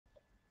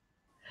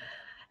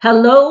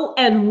Hello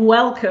and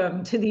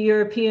welcome to the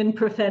European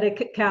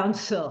Prophetic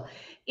Council.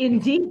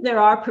 Indeed, there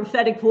are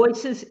prophetic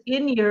voices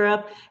in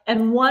Europe,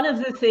 and one of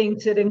the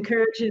things that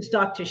encourages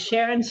Dr.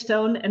 Sharon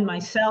Stone and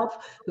myself,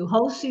 who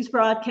host these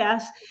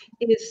broadcasts,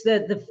 is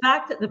that the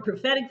fact that the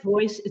prophetic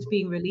voice is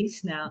being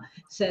released now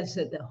says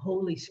that the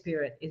Holy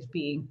Spirit is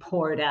being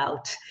poured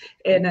out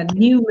in a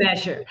new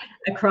measure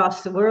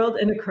across the world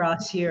and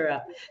across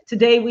Europe.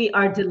 Today, we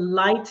are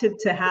delighted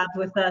to have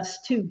with us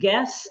two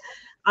guests.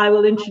 I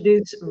will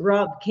introduce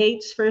Rob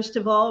Cates, first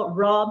of all.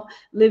 Rob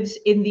lives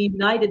in the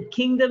United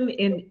Kingdom,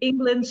 in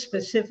England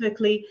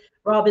specifically.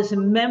 Rob is a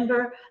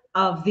member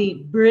of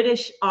the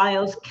British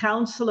Isles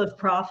Council of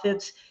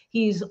Prophets.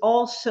 He's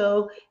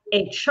also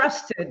a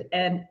trusted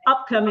and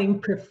upcoming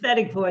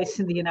prophetic voice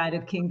in the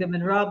United Kingdom.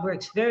 And Rob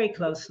works very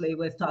closely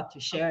with Dr.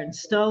 Sharon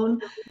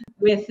Stone,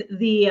 with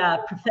the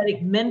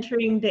prophetic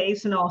mentoring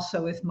days, and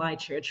also with my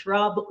church.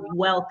 Rob,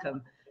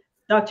 welcome.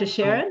 Dr.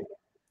 Sharon?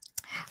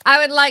 I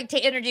would like to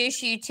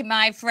introduce you to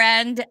my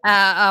friend,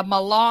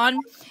 Milan.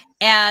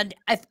 And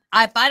if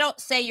I don't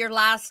say your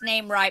last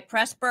name right,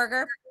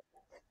 Presburger,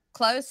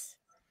 close.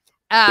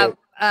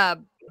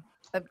 Thank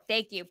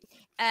you.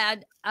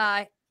 And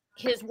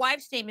his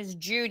wife's name is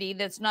Judy,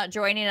 that's not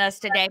joining us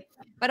today.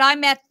 But I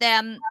met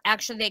them.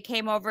 Actually, they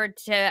came over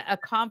to a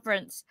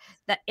conference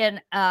that in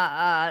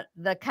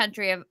the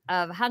country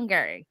of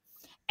Hungary.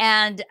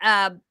 And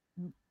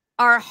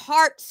our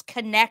hearts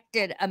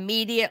connected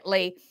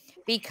immediately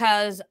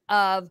because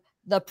of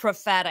the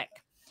prophetic.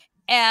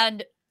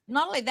 And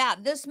not only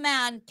that, this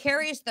man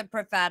carries the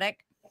prophetic.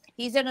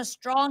 He's in a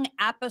strong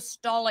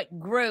apostolic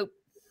group,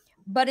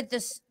 but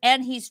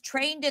and he's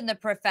trained in the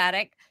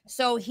prophetic,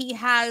 so he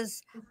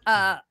has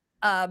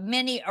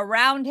many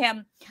around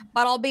him.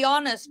 But I'll be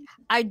honest,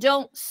 I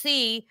don't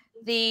see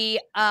the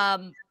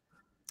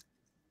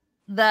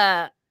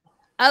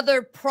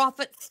other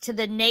prophets to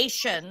the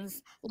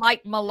nations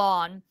like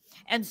Milan.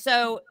 And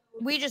so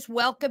we just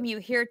welcome you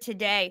here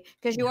today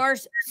because you are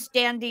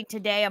standing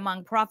today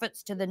among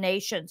prophets to the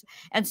nations.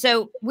 And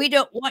so we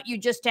don't want you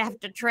just to have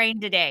to train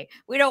today.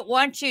 We don't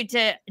want you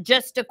to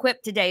just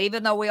equip today,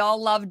 even though we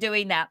all love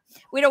doing that.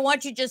 We don't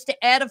want you just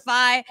to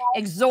edify,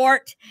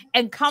 exhort,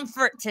 and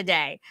comfort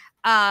today.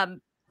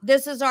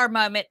 This is our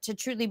moment to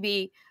truly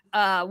be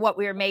what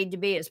we are made to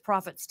be as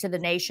prophets to the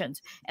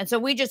nations. And so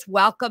we just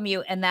welcome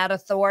you in that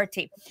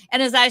authority.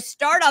 And as I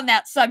start on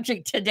that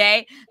subject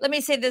today, let me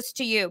say this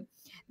to you,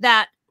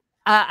 that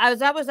I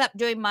was up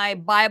doing my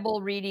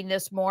Bible reading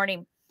this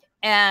morning,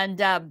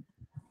 and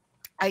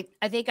I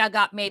think I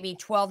got maybe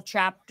 12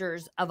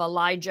 chapters of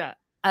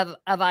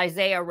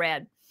Isaiah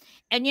read.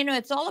 And, you know,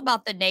 it's all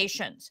about the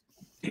nations.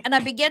 And I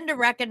began to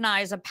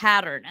recognize a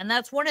pattern. And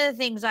that's one of the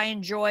things I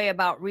enjoy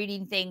about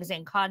reading things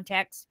in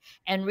context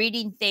and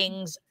reading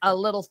things a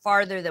little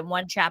farther than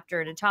one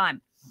chapter at a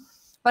time.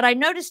 But I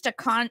noticed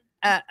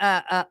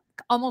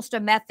almost a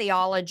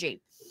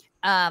methodology.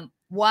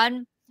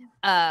 One,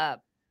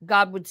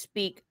 God would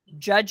speak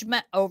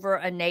judgment over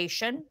a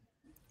nation.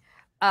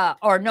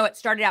 It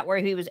started out where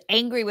he was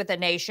angry with a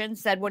nation,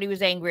 said what he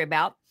was angry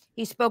about.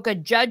 He spoke a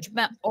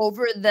judgment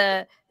over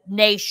the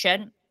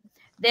nation.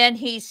 Then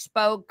he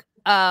spoke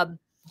the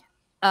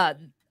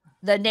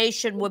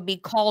nation would be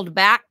called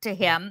back to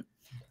him.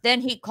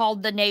 Then he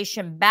called the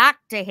nation back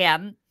to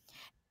him.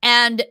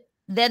 And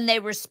then they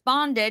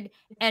responded,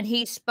 and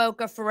he spoke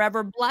a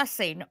forever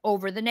blessing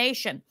over the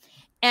nation.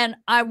 And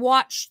I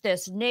watched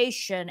this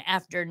nation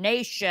after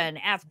nation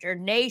after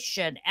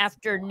nation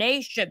after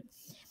nation.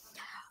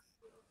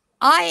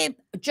 I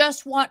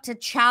just want to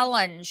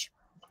challenge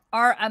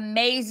our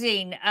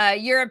amazing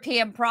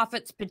European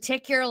prophets,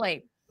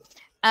 particularly.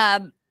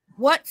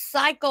 What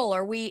cycle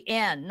are we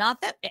in? Not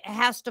that it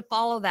has to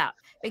follow that,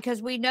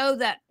 because we know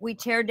that we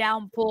tear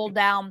down, pull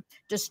down,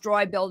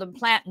 destroy, build, and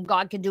plant, and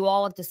God can do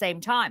all at the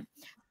same time.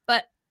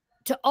 But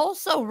to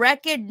also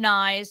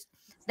recognize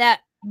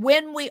that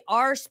when we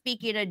are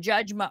speaking a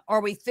judgment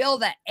or we feel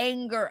the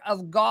anger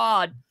of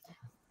God,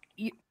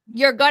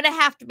 you're going to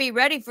have to be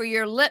ready for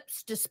your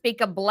lips to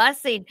speak a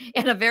blessing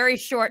in a very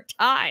short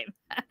time,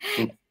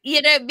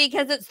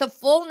 because it's the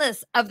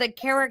fullness of the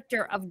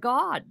character of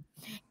God.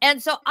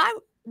 And so I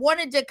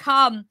wanted to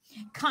come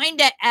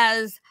kind of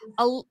as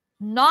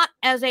not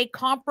as a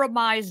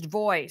compromised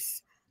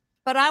voice,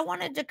 but I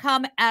wanted to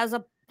come as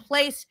a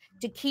place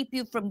to keep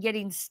you from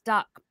getting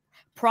stuck,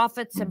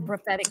 prophets and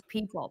prophetic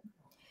people.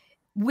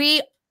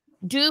 We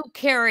do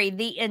carry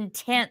the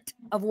intent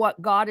of what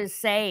God is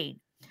saying.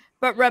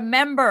 But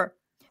remember,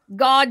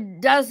 God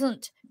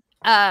doesn't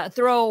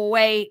throw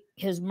away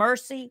his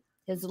mercy,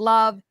 his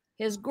love,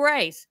 his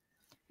grace.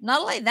 Not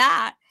only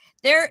that,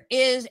 there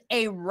is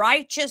a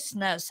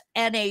righteousness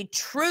and a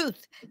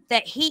truth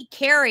that he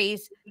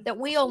carries that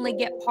we only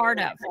get part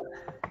of.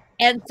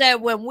 And so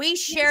when we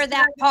share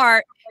that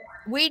part,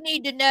 we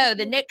need to know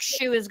the next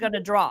shoe is going to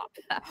drop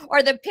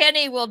or the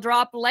penny will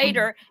drop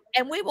later,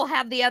 and we will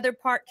have the other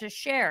part to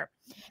share.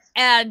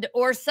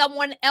 or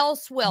someone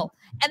else will.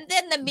 And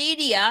then the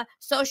media,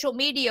 social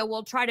media,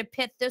 will try to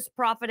pit this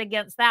prophet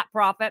against that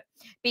prophet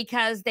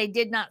because they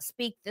did not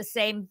speak the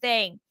same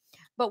thing.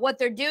 But what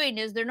they're doing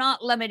is they're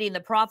not limiting the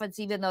prophets,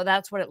 even though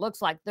that's what it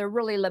looks like. They're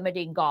really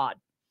limiting God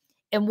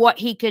and what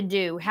he can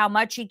do, how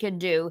much he can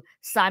do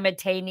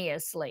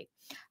simultaneously.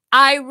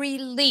 I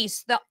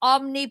release the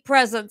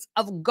omnipresence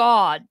of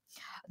God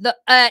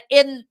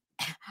in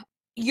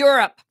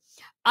Europe.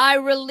 I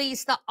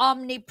release the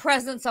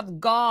omnipresence of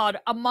God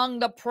among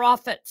the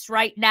prophets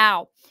right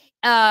now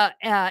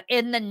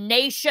in the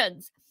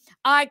nations.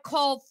 I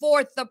call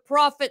forth the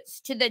prophets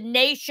to the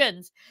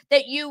nations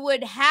that you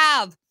would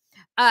have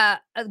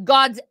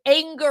God's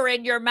anger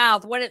in your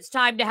mouth when it's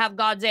time to have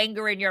God's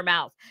anger in your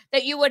mouth,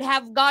 that you would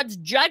have God's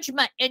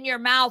judgment in your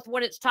mouth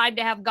when it's time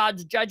to have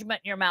God's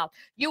judgment in your mouth.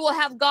 You will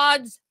have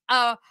God's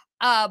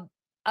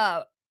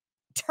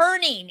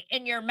turning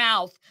in your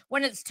mouth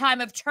when it's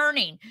time of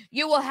turning.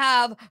 You will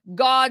have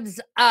God's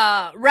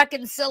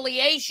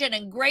reconciliation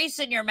and grace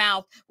in your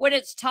mouth when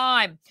it's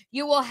time.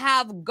 You will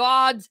have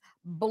God's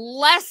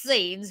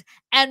blessings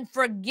and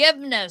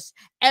forgiveness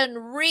and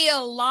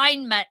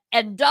realignment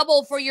and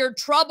double for your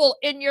trouble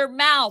in your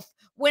mouth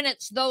when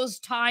it's those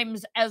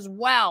times as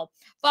well.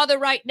 Father,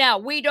 right now,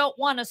 we don't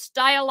want to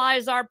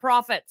stylize our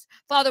prophets.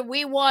 Father,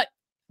 we want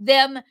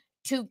them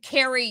to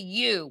carry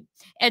you.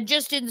 And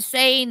just in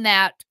saying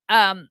that,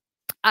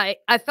 I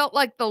felt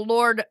like the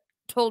Lord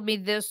told me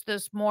this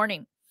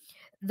morning,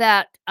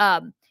 that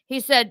he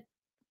said,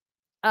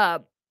 I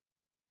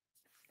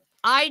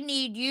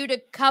need you to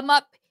come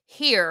up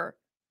here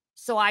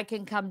so I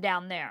can come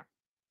down there.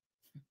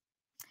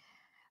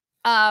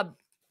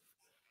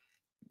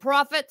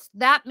 Prophets,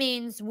 that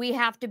means we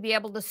have to be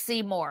able to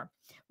see more.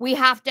 We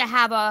have to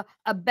have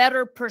a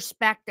better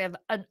perspective,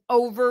 an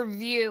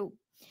overview.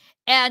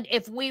 And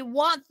if we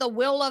want the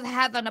will of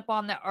heaven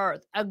upon the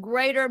earth, a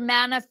greater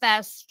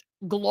manifest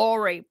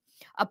glory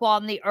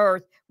upon the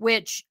earth,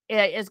 which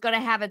is going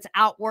to have its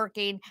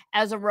outworking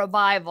as a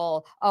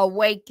revival,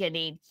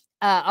 awakening,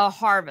 a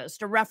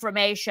harvest, a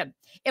reformation.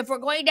 If we're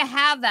going to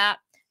have that,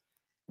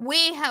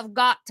 we have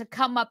got to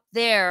come up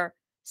there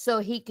so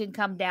he can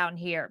come down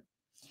here.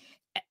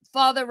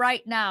 Father,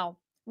 right now,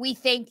 we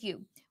thank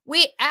you.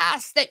 We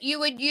ask that you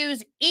would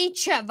use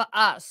each of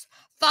us,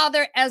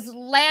 Father, as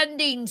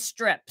landing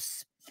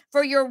strips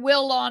for your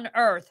will on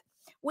earth.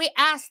 We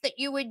ask that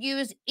you would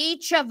use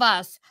each of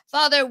us,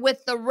 Father,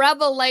 with the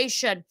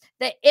revelation,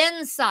 the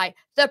insight,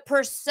 the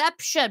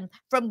perception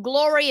from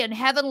glory and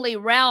heavenly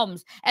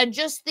realms, and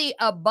just the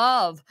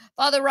above.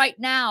 Father, right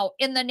now,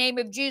 in the name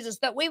of Jesus,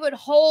 that we would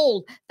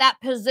hold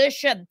that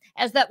position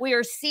as that we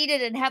are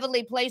seated in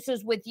heavenly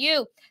places with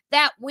you,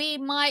 that we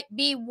might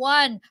be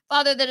one,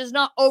 Father, that is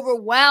not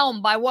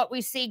overwhelmed by what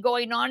we see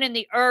going on in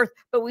the earth,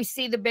 but we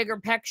see the bigger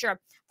picture.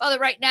 Father,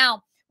 right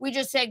now, we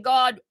just say,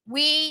 God,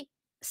 we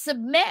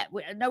submit.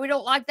 No, we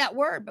don't like that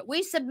word, but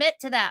we submit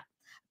to that.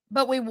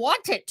 But we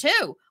want it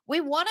too. We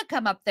want to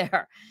come up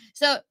there.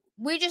 So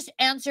we just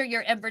answer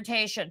your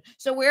invitation.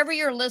 So wherever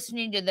you're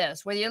listening to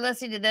this, whether you're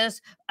listening to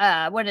this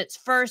when it's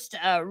first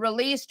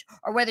released,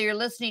 or whether you're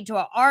listening to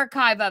an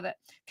archive of it,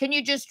 can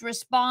you just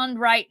respond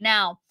right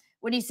now?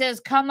 When he says,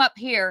 come up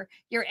here,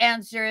 your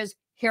answer is,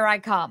 here I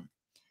come.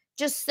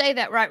 Just say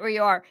that right where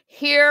you are.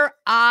 Here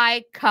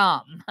I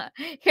come.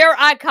 Here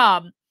I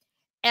come.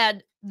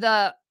 And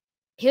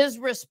his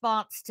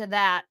response to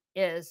that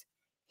is,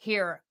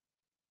 here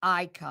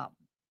I come.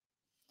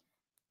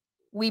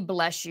 We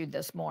bless you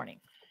this morning.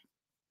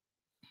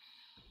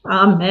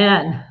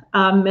 Amen.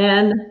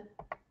 Amen.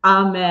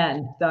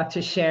 Amen.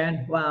 Dr.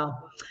 Sharon. Wow.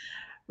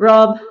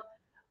 Rob,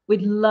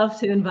 we'd love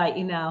to invite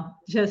you now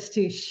just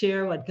to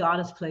share what God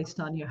has placed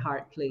on your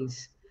heart,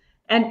 please.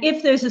 And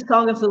if there's a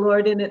song of the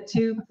Lord in it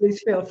too,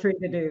 please feel free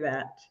to do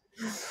that.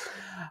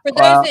 For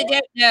those that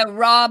don't know,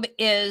 Rob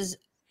is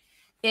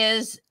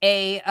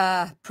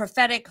a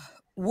prophetic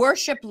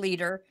worship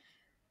leader,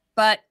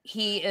 but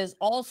he is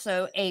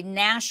also a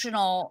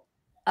national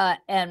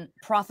and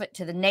prophet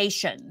to the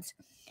nations.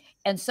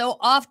 And so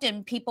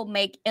often people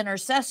make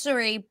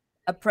intercessory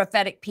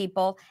prophetic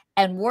people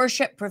and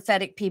worship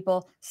prophetic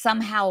people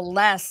somehow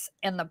less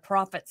in the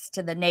prophets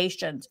to the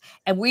nations.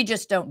 And we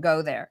just don't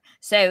go there.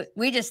 So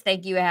we just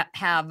think you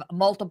have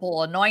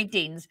multiple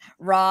anointings.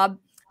 Rob,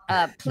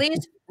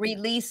 please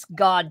release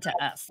God to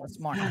us this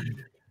morning.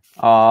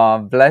 Oh,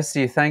 bless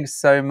you. Thanks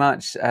so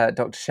much,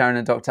 Dr. Sharon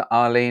and Dr.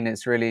 Arleen.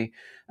 It's really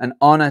an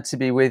honor to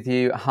be with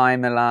you. Hi,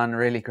 Milan.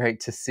 Really great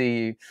to see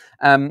you.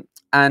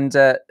 And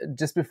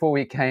just before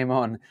we came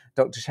on,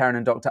 Dr. Sharon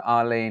and Dr.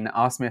 Arleen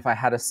asked me if I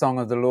had a song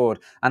of the Lord,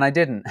 and I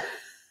didn't.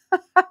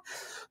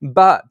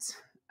 But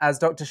as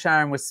Dr.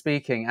 Sharon was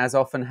speaking, as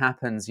often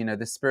happens, you know,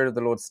 the Spirit of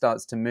the Lord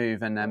starts to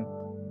move, and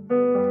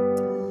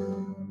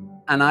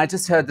I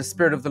just heard the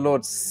Spirit of the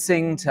Lord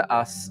sing to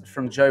us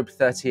from Job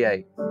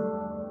 38.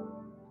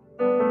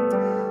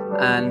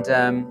 And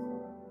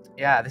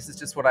yeah, this is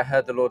just what I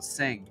heard the Lord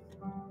sing.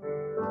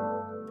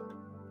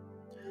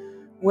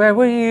 Where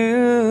were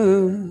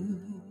you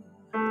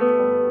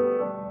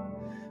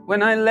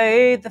when I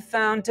laid the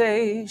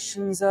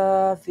foundations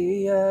of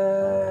the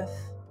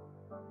earth.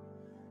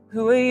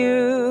 Who are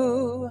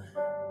you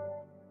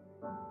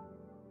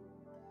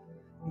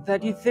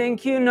that you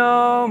think you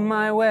know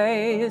my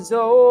ways?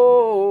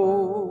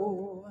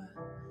 Oh,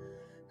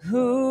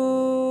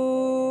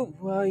 who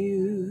are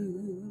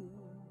you?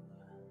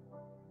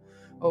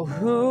 Oh,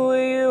 who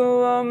are you,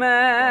 oh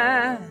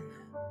man?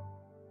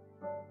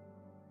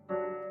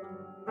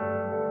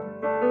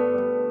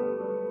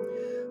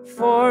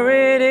 For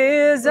it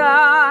is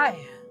I,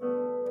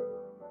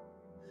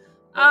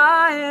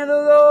 the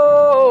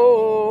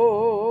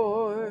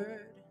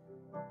Lord,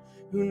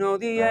 who know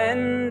the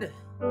end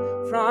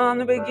from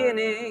the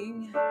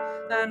beginning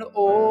and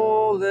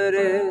all that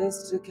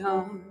is to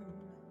come.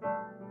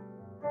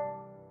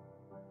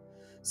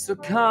 So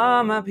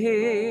come up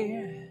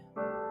here,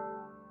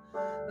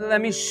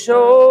 let me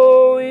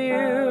show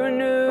you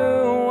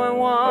new and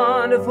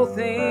wonderful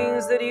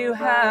things that you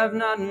have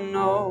not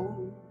known.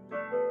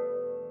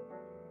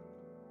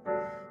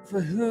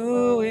 For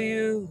who are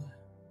you?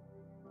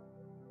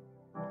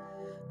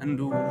 And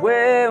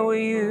where were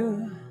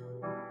you?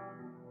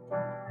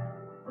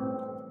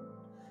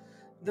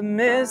 The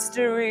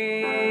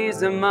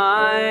mysteries are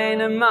mine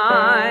and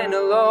mine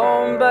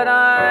alone, but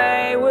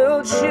I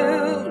will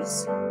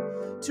choose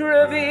to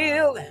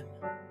reveal them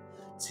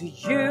to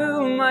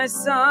you, my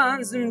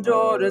sons and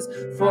daughters.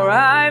 For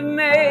I've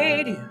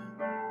made you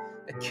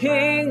a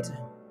kingdom,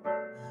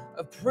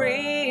 a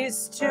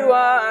priest to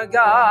our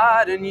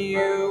God, and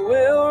you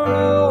will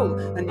rule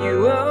and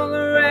you will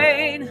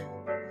reign.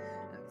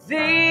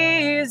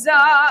 These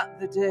are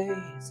the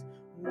days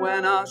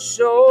when I'll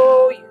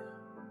show you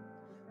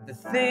the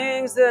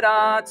things that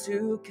are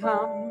to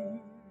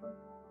come.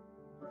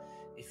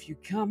 If you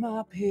come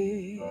up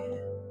here,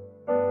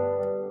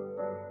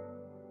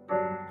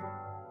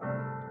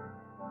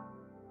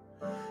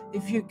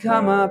 if you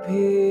come up here,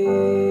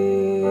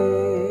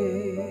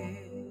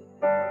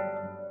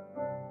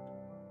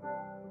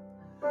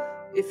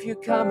 if you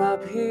come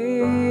up here,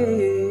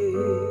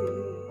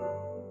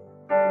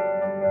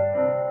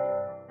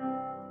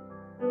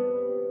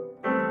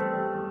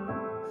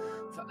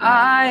 for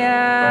I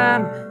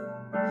am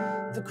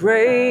the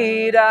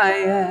great I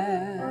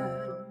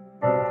am,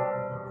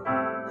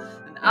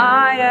 and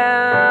I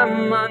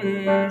am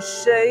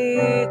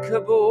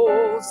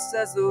unshakable,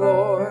 says the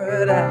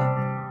Lord.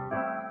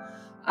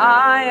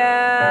 I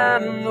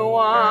am the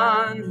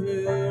one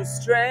who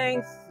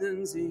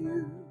strengthens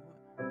you.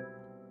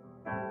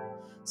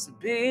 So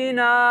be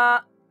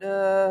not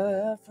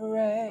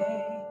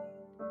afraid.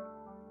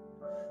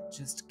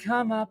 Just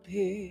come up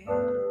here.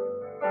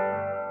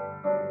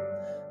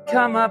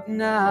 Come up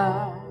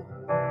now.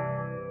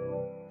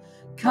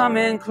 Come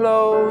in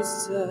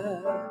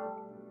closer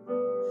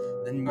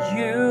than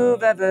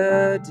you've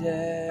ever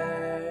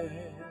dared.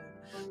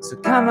 So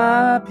come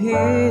up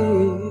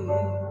here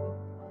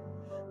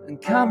and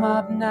come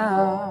up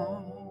now.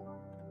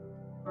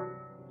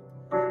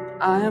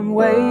 I am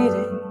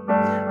waiting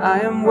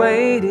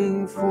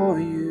for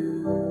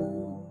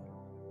you.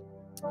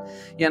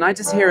 Yeah, and I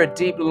just hear a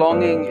deep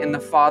longing in the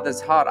Father's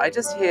heart. I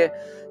just hear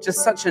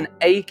just such an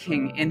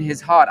aching in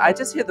his heart. I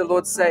just hear the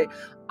Lord say,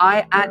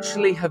 I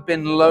actually have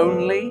been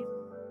lonely,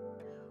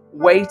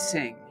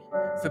 waiting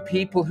for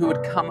people who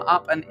would come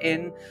up and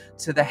in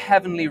to the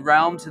heavenly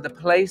realm, to the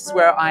place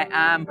where I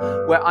am,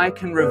 where I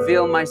can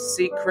reveal my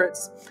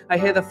secrets. I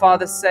hear the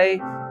Father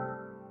say,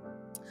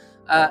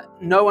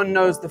 no one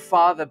knows the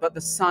Father but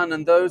the Son,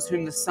 and those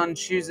whom the Son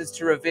chooses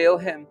to reveal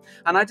him.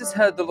 And I just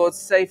heard the Lord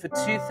say, for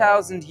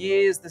 2,000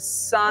 years, the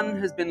Son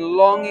has been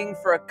longing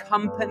for a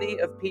company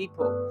of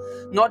people,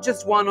 not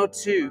just one or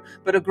two,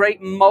 but a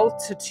great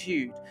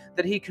multitude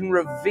that he can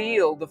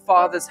reveal the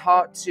Father's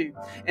heart to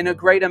in a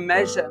greater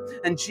measure.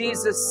 And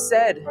Jesus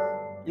said,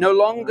 no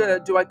longer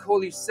do I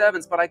call you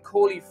servants, but I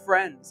call you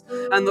friends.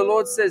 And the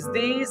Lord says,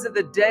 these are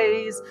the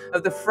days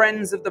of the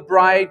friends of the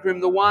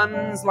bridegroom, the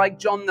ones like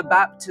John the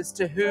Baptist,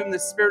 to whom the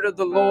Spirit of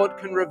the Lord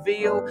can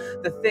reveal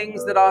the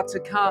things that are to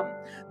come.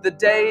 The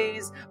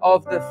days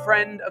of the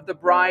friend of the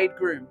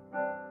bridegroom,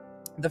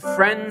 the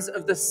friends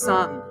of the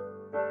Son.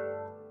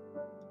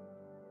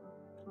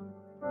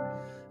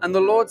 And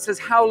the Lord says,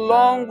 how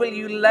long will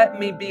you let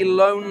me be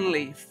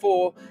lonely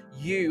for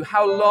you?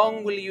 How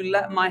long will you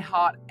let my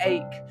heart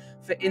ache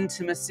for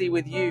intimacy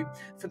with you?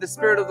 For the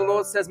Spirit of the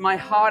Lord says, my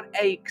heart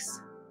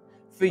aches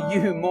for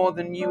you more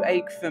than you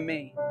ache for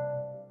me.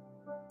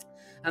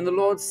 And the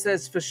Lord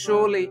says, for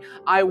surely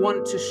I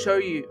want to show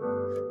you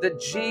that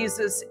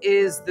Jesus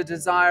is the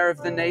desire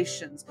of the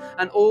nations,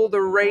 and all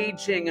the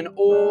raging and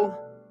all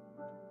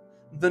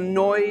the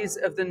noise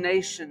of the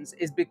nations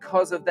is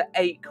because of the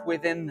ache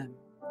within them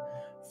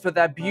for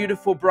that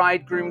beautiful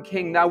bridegroom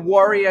king, that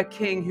warrior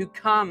king who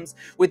comes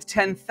with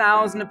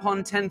 10,000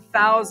 upon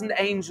 10,000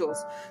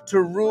 angels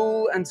to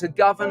rule and to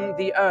govern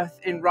the earth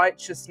in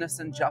righteousness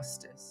and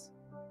justice.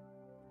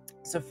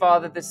 So,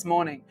 Father, this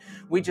morning,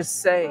 we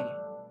just say,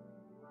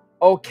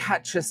 oh,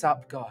 catch us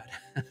up, God.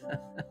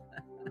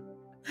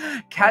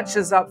 Catch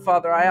us up,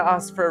 Father. I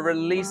ask for a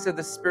release of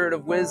the spirit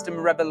of wisdom,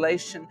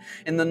 revelation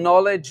in the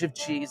knowledge of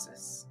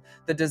Jesus,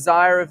 the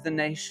desire of the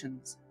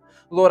nations.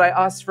 Lord, I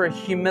ask for a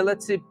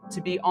humility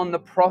to be on the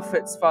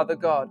prophets, Father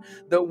God,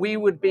 that we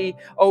would be,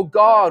 oh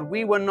God,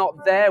 we were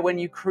not there when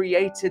you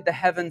created the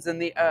heavens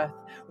and the earth.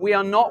 We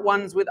are not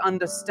ones with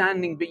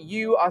understanding, but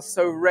you are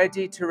so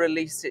ready to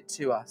release it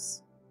to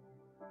us.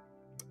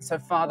 So,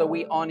 Father,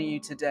 we honor you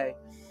today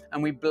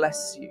and we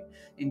bless you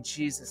in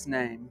Jesus'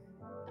 name.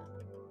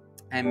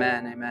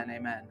 Amen, amen,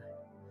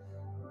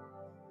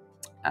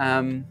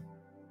 amen.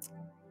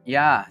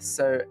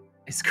 So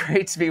it's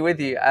great to be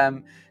with you.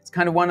 It's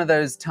kind of one of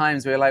those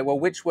times where you're like, well,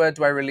 which word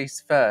do I release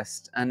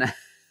first? And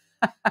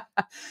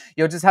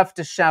you'll just have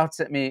to shout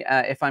at me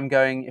if I'm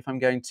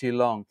going too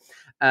long.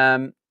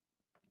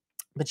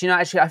 But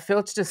actually, I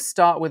feel to just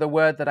start with a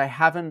word that I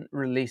haven't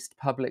released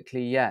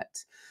publicly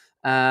yet.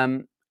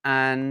 I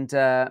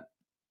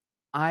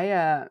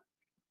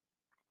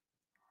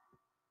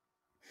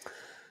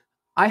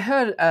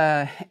heard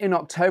in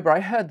October, I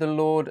heard the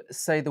Lord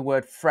say the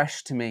word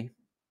fresh to me.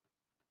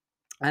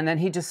 And then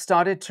he just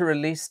started to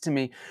release to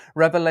me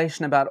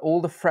revelation about all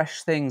the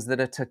fresh things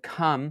that are to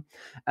come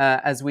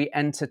as we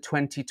enter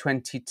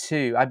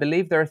 2022. I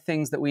believe there are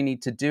things that we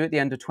need to do at the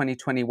end of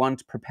 2021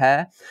 to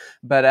prepare.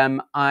 But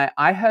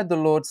I heard the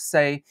Lord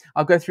say,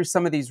 I'll go through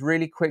some of these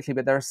really quickly,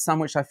 but there are some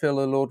which I feel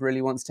the Lord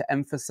really wants to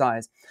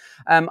emphasize.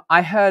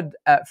 I heard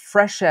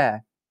fresh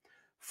air,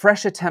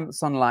 fresh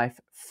attempts on life,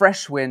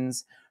 fresh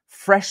winds,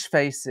 fresh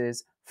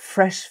faces,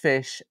 fresh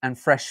fish, and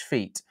fresh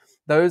feet.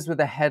 Those were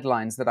the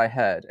headlines that I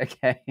heard,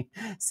 okay?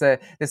 So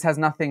this has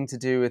nothing to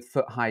do with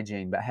foot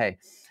hygiene, but hey.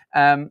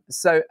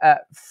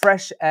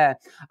 Fresh air.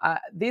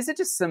 These are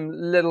just some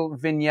little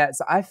vignettes.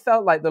 I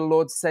felt like the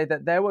Lord say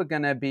that there were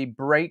going to be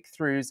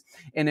breakthroughs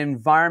in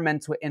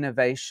environmental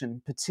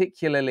innovation,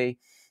 particularly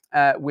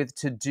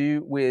to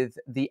do with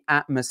the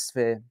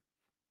atmosphere.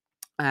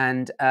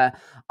 And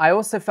I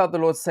also felt the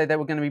Lord say there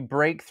were going to be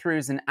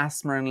breakthroughs in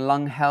asthma and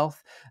lung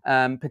health,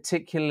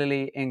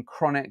 particularly in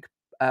chronic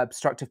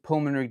obstructive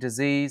pulmonary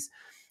disease.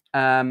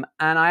 And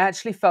I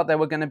actually felt there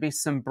were going to be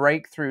some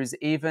breakthroughs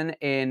even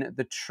in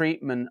the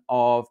treatment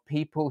of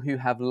people who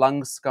have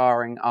lung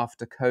scarring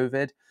after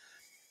COVID.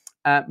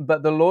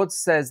 But the Lord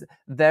says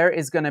there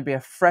is going to be a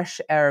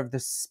fresh air of the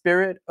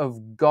Spirit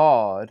of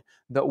God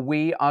that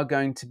we are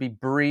going to be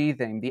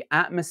breathing, the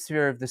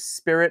atmosphere of the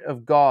Spirit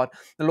of God.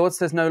 The Lord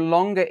says no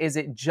longer is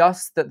it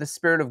just that the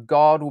Spirit of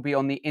God will be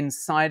on the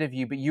inside of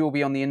you, but you will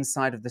be on the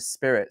inside of the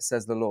Spirit,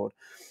 says the Lord.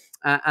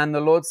 And the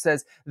Lord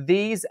says,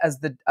 these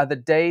are the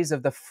days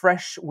of the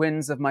fresh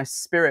winds of my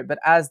Spirit. But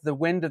as the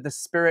wind of the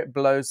Spirit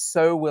blows,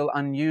 so will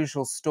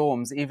unusual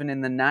storms, even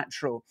in the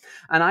natural.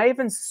 And I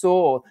even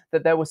saw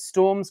that there were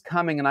storms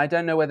coming. And I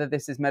don't know whether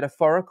this is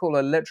metaphorical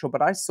or literal,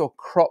 but I saw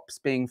crops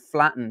being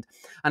flattened.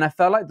 And I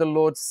felt like the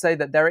Lord say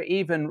that there are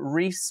even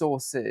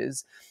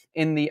resources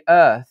in the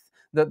earth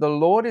that the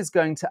Lord is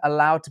going to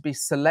allow to be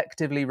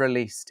selectively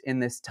released in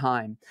this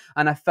time.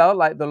 And I felt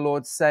like the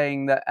Lord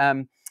saying that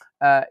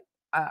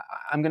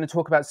I'm going to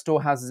talk about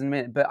storehouses in a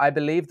minute, but I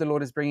believe the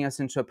Lord is bringing us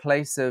into a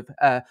place of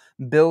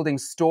building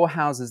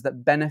storehouses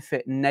that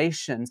benefit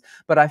nations.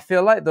 But I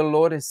feel like the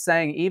Lord is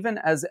saying, even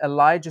as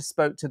Elijah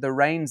spoke to the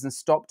rains and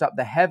stopped up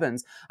the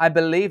heavens, I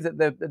believe that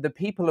the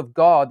people of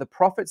God, the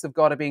prophets of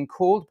God, are being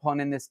called upon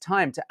in this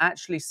time to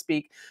actually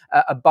speak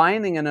a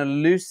binding and a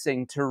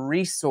loosing to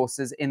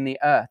resources in the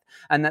earth,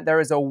 and that there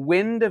is a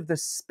wind of the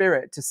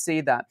Spirit to see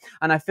that.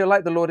 And I feel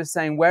like the Lord is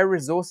saying, where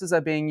resources are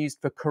being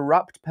used for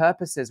corrupt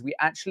purposes, we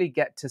actually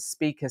get to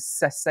speak a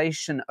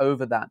cessation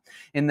over that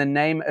in the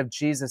name of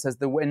Jesus as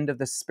the wind of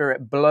the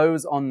Spirit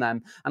blows on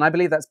them. And I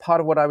believe that's part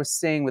of what I was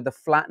seeing with the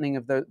flattening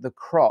of the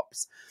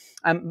crops.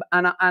 And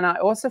I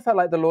also felt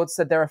like the Lord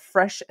said there are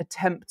fresh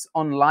attempts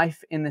on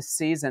life in this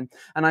season.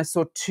 And I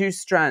saw two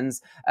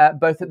strands,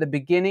 both at the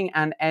beginning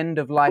and end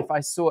of life.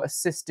 I saw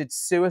assisted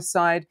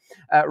suicide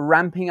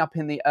ramping up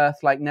in the earth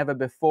like never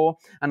before.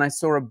 And I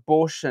saw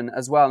abortion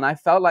as well. And I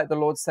felt like the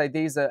Lord say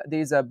these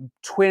are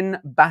twin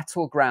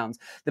battlegrounds,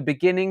 the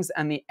beginnings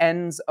and the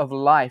ends of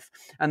life.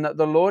 And that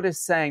the Lord is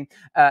saying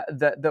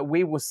that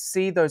we will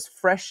see those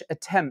fresh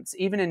attempts,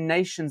 even in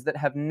nations that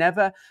have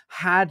never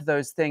had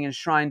those things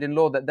enshrined in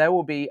law, that there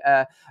will be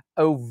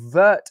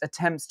overt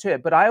attempts to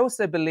it. But I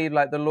also believe,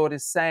 like the Lord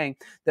is saying,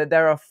 that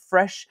there are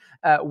fresh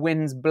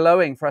winds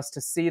blowing for us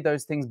to see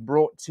those things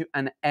brought to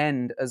an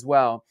end as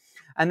well.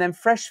 And then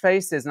fresh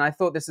faces. And I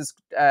thought this is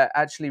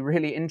actually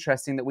really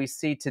interesting that we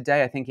see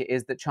today, I think it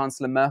is, that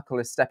Chancellor Merkel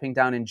is stepping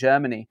down in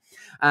Germany.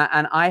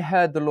 And I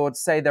heard the Lord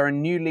say there are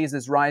new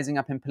leaders rising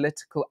up in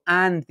political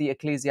and the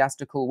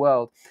ecclesiastical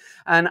world.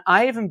 And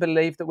I even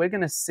believe that we're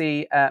going to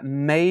see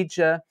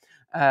major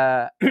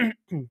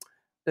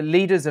the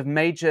leaders of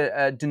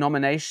major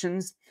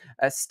denominations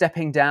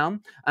stepping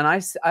down. And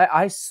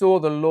I saw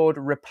the Lord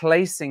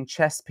replacing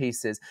chess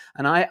pieces.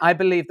 And I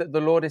believe that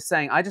the Lord is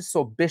saying, I just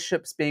saw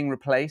bishops being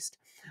replaced.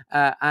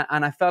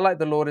 And I felt like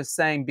the Lord is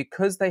saying,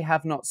 because they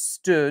have not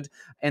stood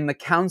in the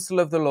counsel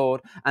of the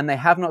Lord and they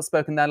have not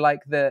spoken, they're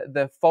like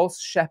the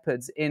false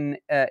shepherds in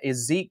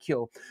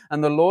Ezekiel.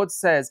 And the Lord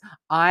says,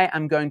 I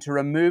am going to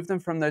remove them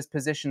from those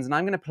positions, and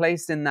I'm going to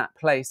place in that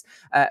place.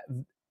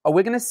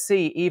 We're going to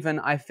see, even,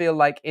 I feel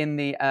like, in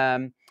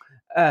the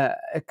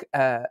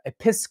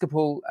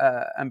Episcopal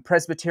and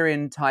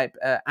Presbyterian type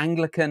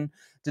Anglican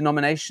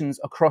denominations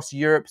across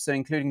Europe, so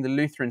including the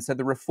Lutheran, so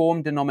the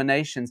Reformed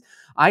denominations,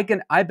 I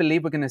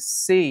believe we're going to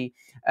see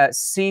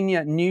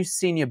new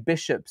senior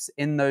bishops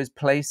in those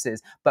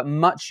places, but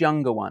much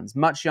younger ones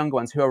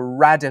who are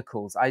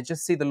radicals. I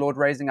just see the Lord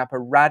raising up a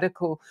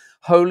radical,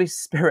 Holy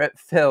Spirit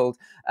filled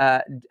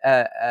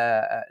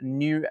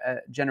new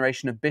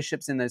generation of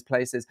bishops in those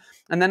places.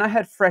 And then I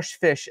had fresh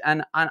fish,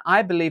 and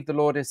I believe the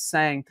Lord is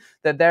saying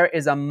that there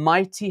is a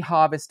mighty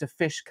harvest of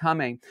fish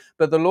coming,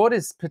 but the Lord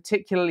is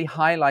particularly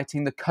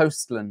highlighting the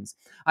coastlands.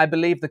 I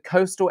believe the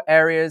coastal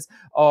areas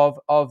of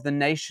the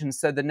nations,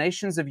 so the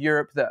nations of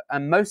Europe,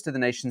 and most of the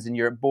nations in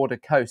Europe border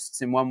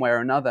coasts in one way or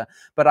another,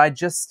 but I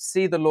just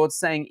see the Lord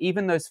saying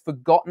even those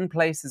forgotten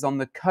places on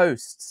the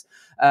coasts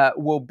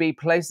will be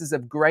places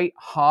of great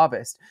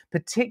harvest,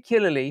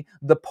 particularly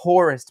the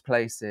poorest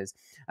places,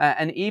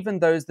 and even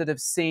those that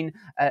have seen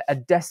a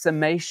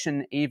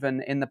decimation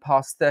even in the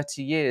past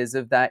 30 years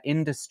of their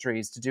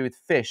industries to do with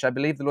fish. I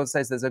believe the Lord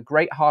says there's a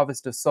great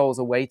harvest of souls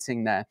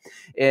awaiting there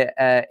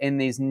in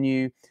these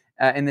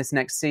in this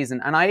next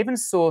season. And I even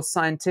saw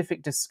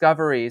scientific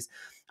discoveries.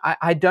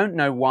 I don't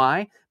know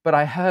why, but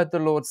I heard the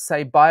Lord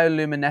say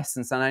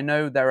bioluminescence, and I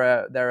know there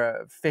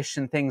are fish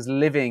and things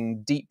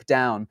living deep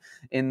down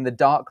in the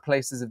dark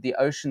places of the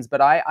oceans, but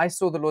I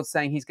saw the Lord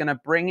saying he's going to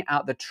bring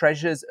out the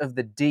treasures of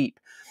the deep.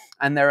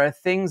 And there are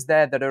things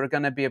there that are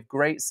going to be of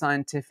great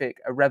scientific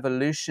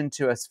revolution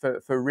to us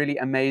for really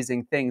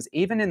amazing things.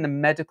 Even in the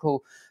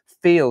medical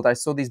field, I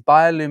saw these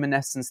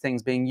bioluminescence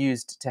things being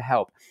used to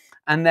help.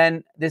 And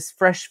then this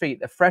fresh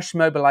feet, the fresh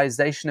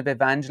mobilization of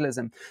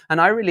evangelism.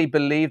 And I really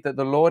believe that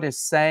the Lord is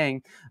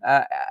saying,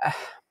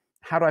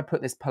 how do I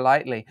put this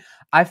politely?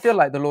 I feel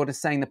like the Lord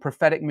is saying the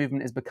prophetic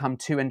movement has become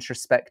too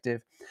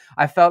introspective.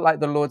 I felt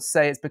like the Lord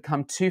say it's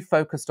become too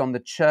focused on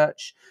the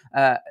church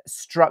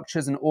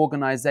structures and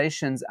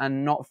organizations,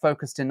 and not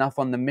focused enough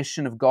on the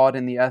mission of God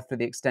in the earth for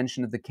the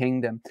extension of the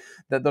kingdom.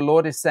 That the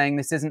Lord is saying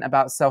this isn't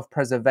about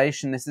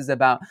self-preservation. This is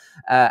about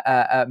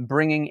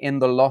bringing in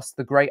the lost,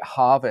 the great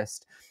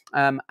harvest.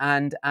 And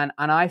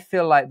I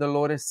feel like the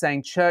Lord is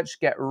saying, church,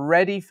 get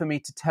ready for me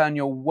to turn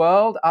your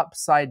world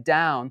upside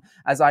down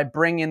as I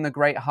bring in the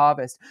great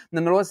harvest. And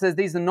then the Lord says,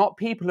 these are not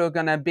people who are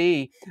going to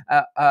be,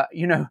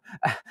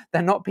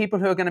 they're not people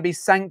who are going to be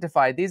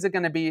sanctified. These are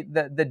going to be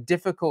the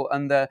difficult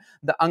and the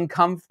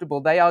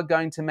uncomfortable. They are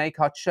going to make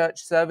our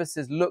church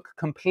services look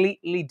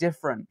completely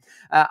different.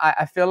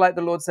 I feel like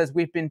the Lord says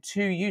we've been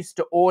too used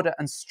to order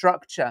and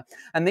structure.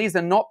 And these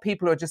are not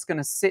people who are just going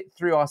to sit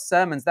through our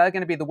sermons. They're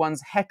going to be the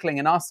ones heckling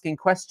and asking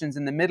questions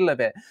in the middle of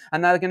it.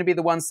 And they're going to be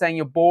the ones saying,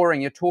 you're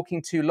boring, you're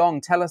talking too long,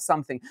 tell us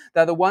something.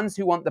 They're the ones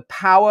who want the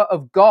power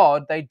of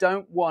God. They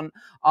don't want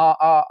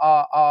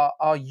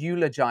our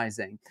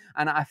eulogizing.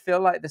 And I feel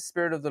like the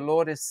Spirit of the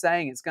Lord is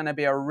saying it's going to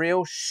be a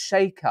real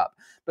shake-up.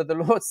 But the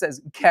Lord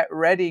says, get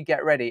ready,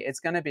 get ready.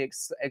 It's going to be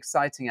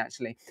exciting,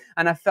 actually.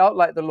 And I felt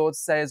like the Lord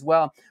say as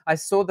well, I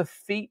saw the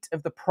feet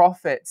of the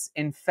prophets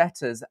in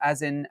fetters,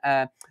 as in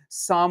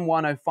Psalm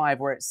 105,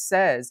 where it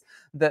says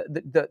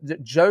that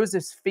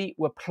Joseph's feet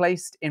were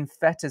placed in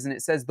fetters. And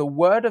it says, the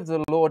word of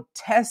the Lord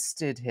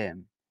tested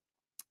him.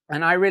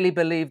 And I really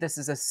believe this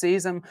is a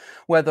season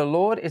where the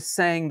Lord is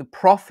saying the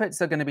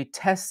prophets are going to be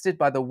tested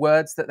by the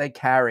words that they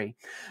carry.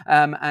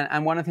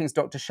 And one of the things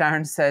Dr.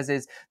 Sharon says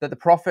is that the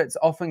prophets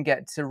often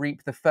get to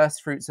reap the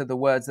first fruits of the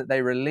words that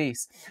they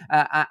release.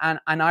 And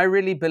I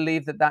really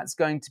believe that that's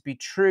going to be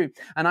true.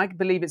 And I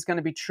believe it's going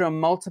to be true on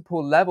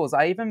multiple levels.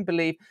 I even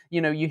believe,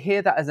 you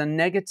hear that as a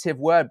negative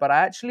word, but I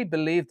actually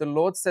believe the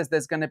Lord says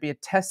there's going to be a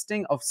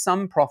testing of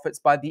some prophets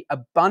by the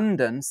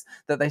abundance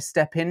that they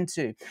step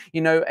into.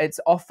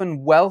 It's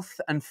often wealth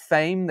and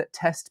fame that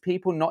test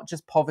people, not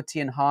just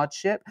poverty and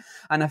hardship.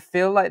 And I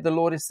feel like the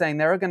Lord is saying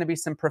there are going to be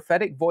some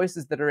prophetic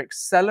voices that are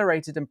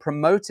accelerated and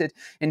promoted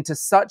into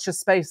such a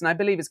space. And I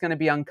believe it's going to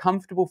be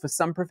uncomfortable for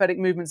some prophetic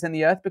movements in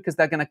the earth, because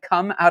they're going to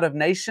come out of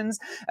nations,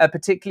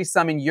 particularly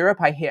some in Europe.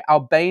 I hear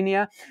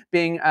Albania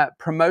being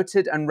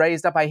promoted and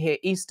raised up. I hear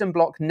Eastern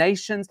Bloc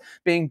nations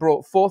being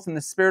brought forth. And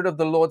the Spirit of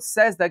the Lord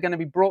says they're going to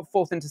be brought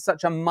forth into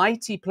such a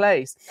mighty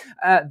place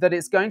that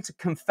it's going to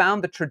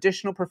confound the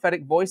traditional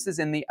prophetic voices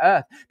in the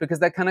earth, because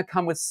they're going to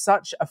come with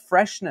such a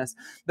freshness.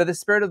 But the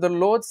Spirit of the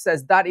Lord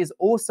says that is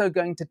also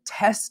going to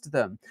test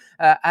them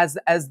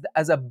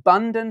as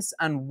abundance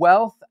and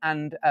wealth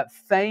and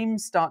fame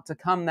start to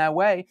come their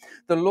way.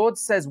 The Lord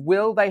says,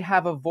 will they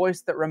have a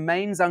voice that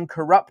remains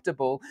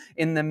uncorruptible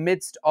in the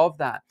midst of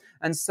that?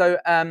 And so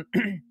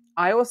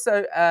I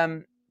also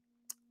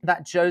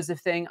that Joseph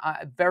thing,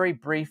 very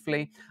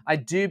briefly, I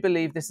do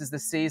believe this is the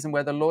season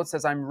where the Lord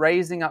says, I'm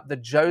raising up the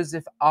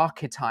Joseph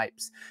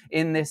archetypes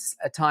in this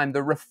time,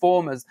 the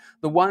reformers,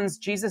 the ones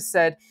Jesus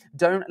said,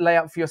 don't lay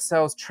up for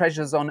yourselves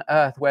treasures on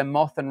earth where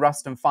moth and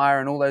rust and fire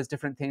and all those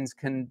different things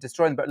can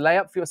destroy them, but lay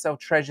up for yourself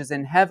treasures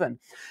in heaven.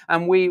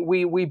 And we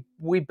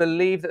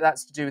believe that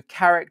that's to do with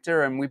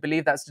character, and we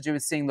believe that's to do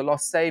with seeing the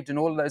lost saved and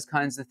all of those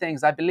kinds of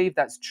things. I believe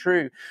that's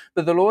true.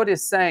 But the Lord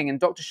is saying, and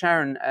Dr.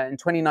 Sharon in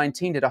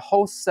 2019 did a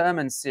whole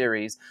sermon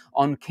series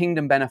on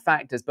kingdom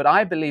benefactors. But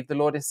I believe the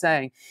Lord is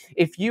saying,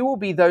 if you will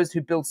be those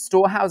who build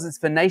storehouses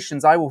for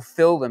nations, I will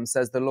fill them,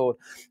 says the Lord.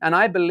 And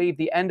I believe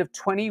the end of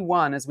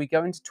 21, as we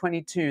go into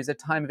 22, is a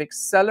time of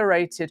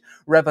accelerated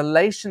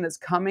revelation that's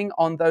coming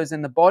on those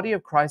in the body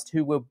of Christ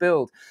who will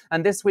build.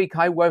 And this week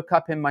I woke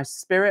up in my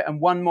spirit, and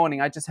one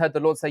morning I just heard the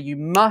Lord say, you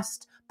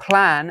must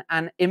plan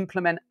and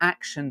implement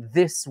action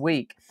this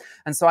week.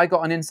 And so I got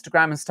on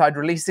Instagram and started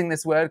releasing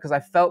this word because I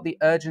felt the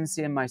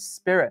urgency in my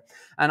spirit.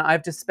 And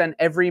I've just spent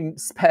every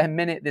spare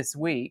minute this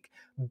week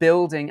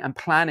building and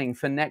planning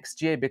for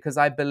next year, because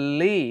I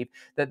believe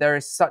that there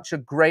is such a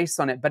grace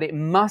on it, but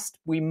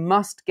we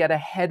must get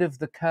ahead of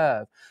the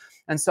curve.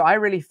 And so I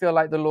really feel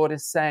like the Lord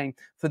is saying,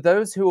 for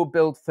those who will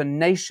build for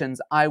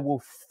nations, I will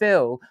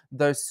fill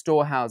those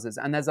storehouses.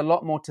 And there's a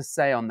lot more to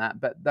say on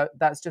that, but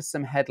that's just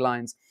some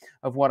headlines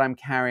of what I'm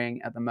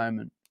carrying at the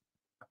moment.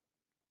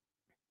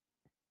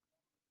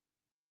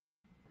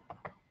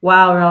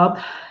 Wow, Rob.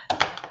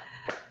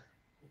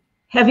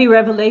 Heavy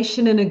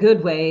revelation in a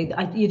good way.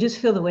 You just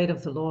feel the weight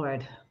of the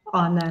Lord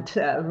on that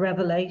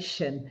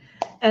revelation.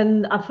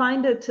 And I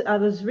find it, I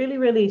was really,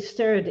 really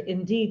stirred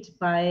indeed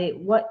by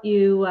what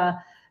you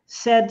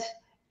said,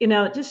 you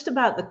know, just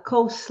about the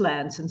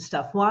coastlands and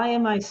stuff. Why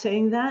am I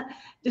saying that?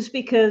 Just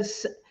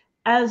because,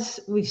 as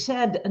we've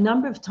said a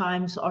number of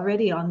times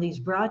already on these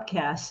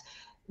broadcasts,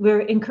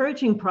 we're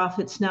encouraging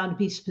prophets now to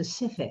be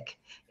specific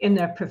in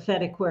their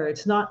prophetic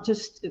words, not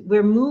just,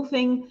 we're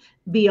moving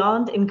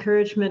beyond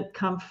encouragement,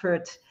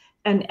 comfort,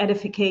 and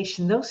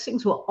edification. Those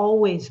things will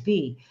always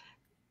be,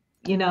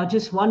 you know,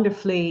 just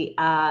wonderfully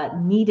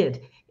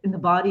needed in the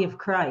body of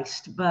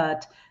Christ.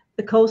 But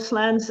the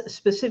coastlands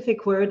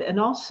specific word, and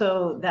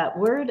also that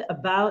word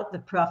about the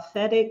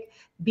prophetic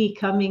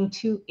becoming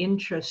too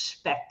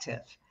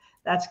introspective.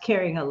 That's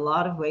carrying a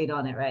lot of weight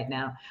on it right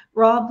now.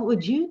 Rob,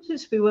 would you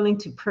just be willing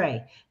to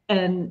pray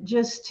and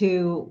just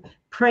to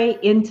pray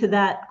into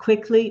that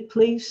quickly,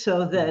 please,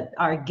 so that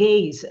our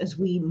gaze as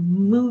we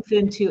move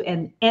into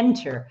and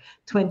enter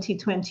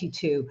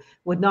 2022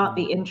 would not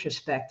be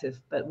introspective,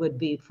 but would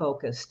be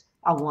focused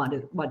on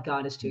what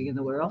God is doing in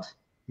the world?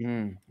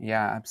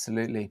 Yeah,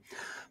 absolutely.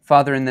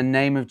 Father, in the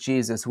name of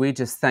Jesus, we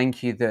just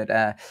thank you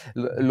that,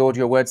 Lord,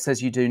 your word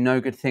says you do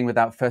no good thing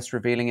without first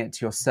revealing it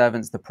to your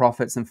servants, the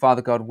prophets. And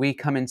Father God, we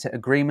come into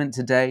agreement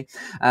today,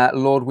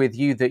 Lord, with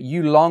you, that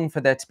you long for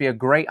there to be a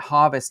great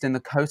harvest in the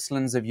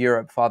coastlands of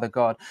Europe, Father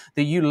God,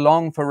 that you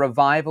long for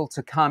revival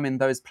to come in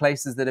those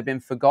places that have been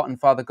forgotten,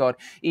 Father God,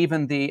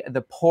 even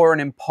the poor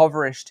and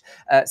impoverished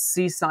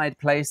seaside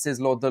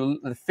places, Lord,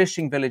 the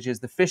fishing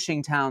villages, the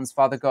fishing towns,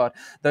 Father God,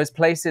 those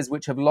places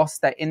which have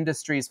lost their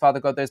industries, Father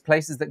God, those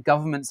places that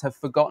governments have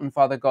forgotten,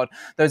 Father God,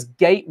 those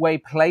gateway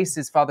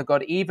places, Father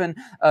God, even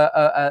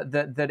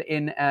that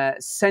in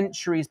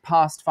centuries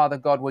past, Father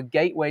God, were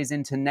gateways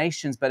into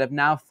nations but have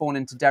now fallen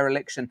into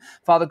dereliction.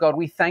 Father God,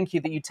 we thank you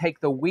that you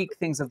take the weak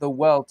things of the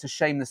world to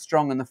shame the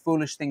strong and the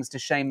foolish things to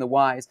shame the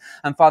wise.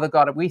 And Father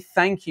God, we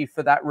thank you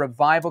for that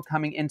revival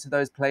coming into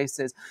those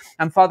places.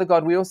 And Father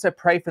God, we also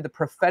pray for the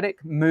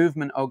prophetic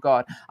movement, oh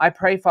God. I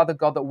pray, Father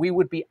God, that we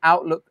would be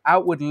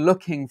outward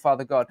looking,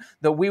 Father God,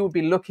 that we would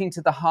be looking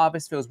to the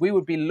harvest fields. We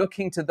would be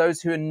looking to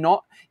those who are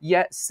not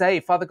yet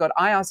saved. Father God,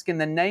 I ask in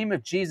the name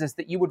of Jesus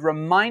that you would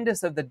remind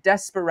us of the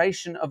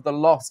desperation of the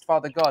lost,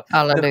 Father God.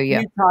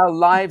 Hallelujah. The futile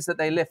lives that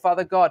they live,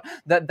 Father God,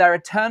 that their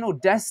eternal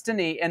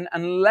destiny, and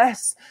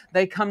unless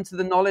they come to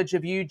the knowledge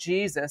of you,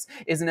 Jesus,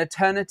 is an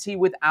eternity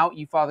without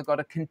you, Father God,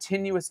 a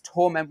continuous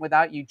torment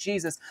without you.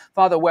 Jesus,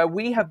 Father, where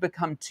we have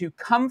become too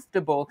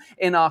comfortable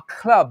in our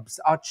clubs,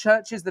 our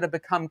churches that have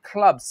become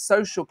clubs,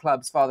 social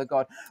clubs, Father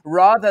God,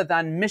 rather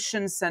than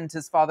mission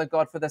centers, Father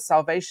God, for the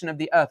salvation of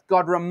the earth.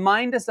 God,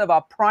 remind us of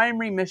our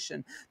primary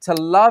mission to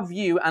love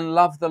you and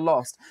love the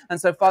lost. And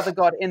so, Father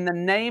God, in the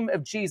name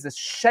of Jesus,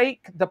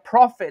 shake the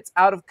prophets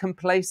out of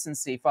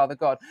complacency, Father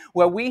God,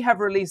 where we have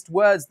released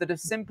words that have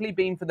simply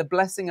been for the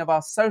blessing of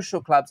our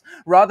social clubs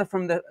rather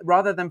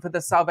than for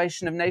the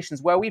salvation of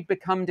nations, where we've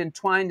become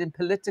entwined in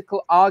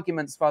political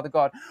arguments, Father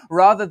God,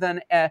 rather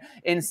than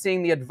in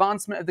seeing the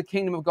advancement of the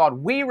kingdom of God.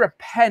 We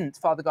repent,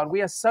 Father God.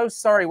 We are so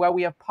sorry where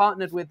we have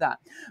partnered with that.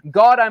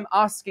 God, I'm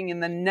asking asking in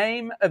the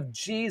name of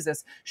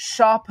Jesus,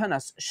 sharpen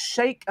us,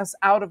 shake us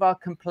out of our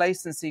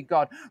complacency,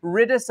 God.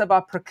 Rid us of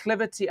our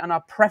proclivity and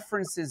our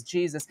preferences,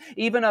 Jesus,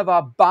 even of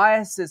our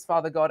biases,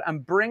 Father God,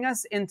 and bring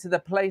us into the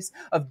place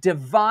of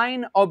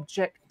divine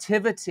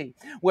objectivity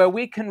where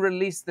we can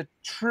release the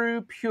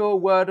true, pure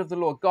word of the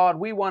Lord. God,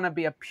 we want to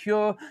be a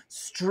pure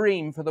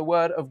stream for the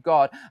word of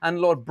God. And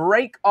Lord,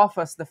 break off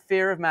us the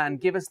fear of man.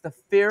 Give us the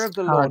fear of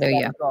the Lord,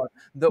 Father God,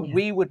 that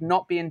we would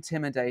not be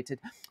intimidated.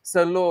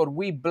 So Lord,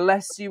 we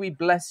bless you,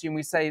 and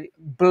we say,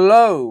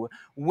 blow,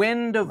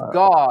 wind of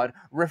God,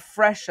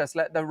 refresh us.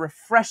 Let the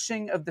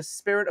refreshing of the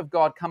Spirit of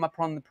God come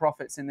upon the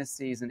prophets in this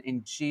season,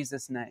 in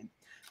Jesus' name.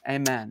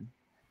 Amen.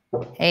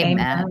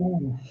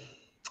 Amen.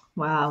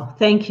 Wow.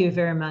 Thank you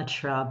very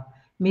much, Rob.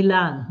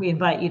 Milan, we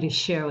invite you to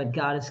share what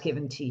God has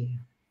given to you.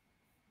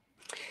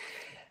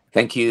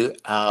 Thank you.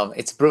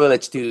 It's a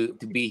privilege to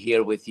be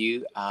here with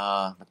you,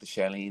 Dr.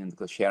 Sharon and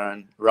Dr.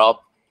 Sharon. Rob,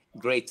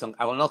 great song.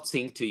 I will not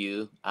sing to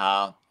you.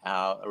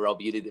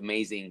 Rob, you did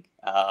amazing.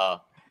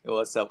 It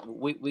was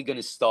we're going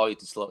to steal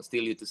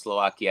you to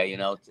Slovakia,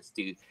 just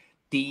to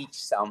teach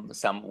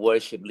some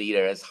worship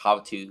leaders how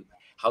to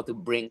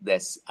bring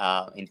this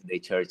into their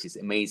church. It's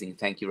amazing.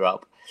 Thank you,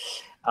 Rob.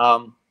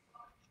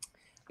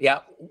 Yeah,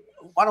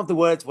 one of the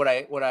words what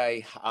I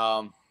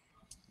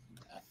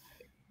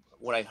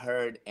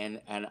heard and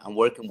I'm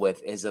working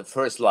with is a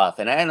first love,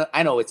 and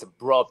I know it's a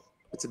broad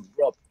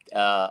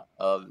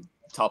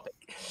topic,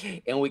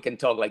 and we can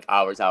talk like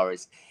hours,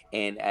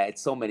 and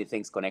it's so many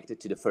things connected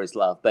to the first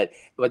love. But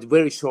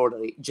very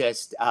shortly,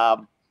 just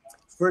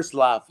first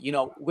love.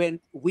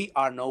 When we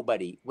are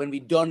nobody, when we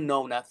don't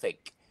know nothing,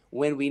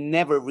 when we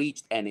never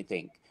reached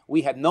anything,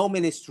 we had no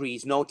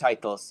ministries, no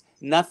titles,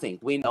 nothing.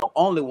 We know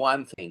only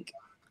one thing: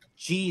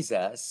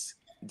 Jesus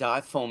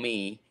died for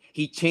me.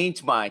 He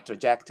changed my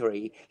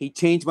trajectory. He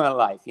changed my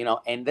life,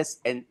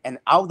 and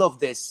out of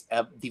this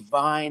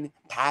divine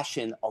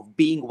passion of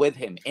being with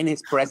him in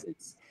his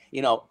presence,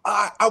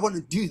 I want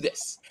to do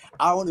this.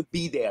 I want to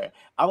be there.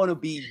 I want to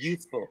be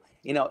useful.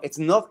 It's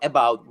not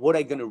about what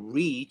I'm going to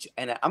reach.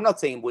 And I'm not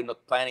saying we're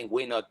not planning,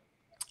 we're not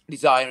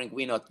desiring,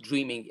 we're not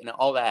dreaming,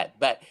 all that,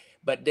 but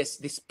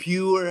this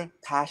pure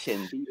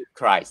passion be with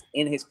Christ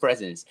in his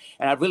presence.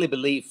 And I really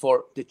believe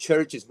for the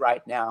churches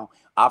right now,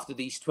 after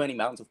these 20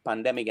 months of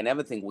pandemic and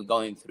everything we're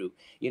going through,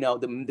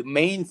 the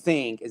main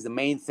thing is and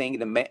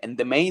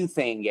the main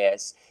thing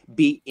is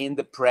be in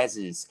the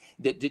presence,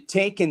 the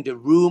taking the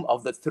room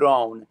of the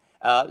throne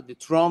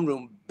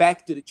room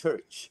back to the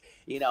church,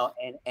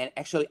 and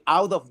actually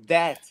out of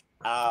that,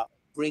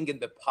 bringing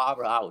the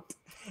power out,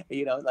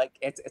 like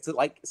it's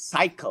like a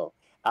cycle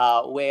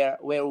where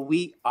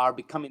we are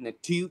becoming a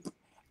tube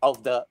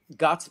of the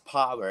God's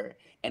power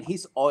and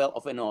his oil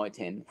of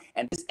anointing.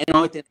 And this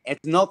anointing,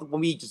 it's not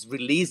we just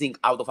releasing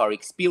out of our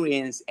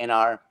experience and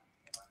our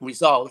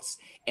results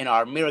and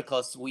our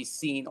miracles we've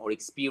seen or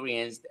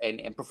experienced,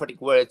 and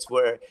prophetic words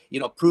were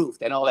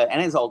proved and all that,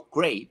 and it's all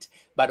great,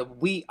 but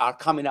we are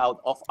coming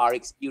out of our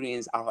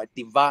experience, our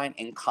divine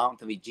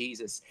encounter with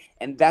Jesus,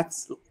 and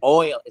that's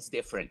oil is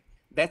different.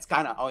 That's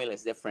kind of oil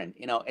is different.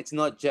 It's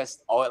not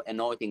just oil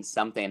anointing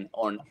something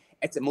on.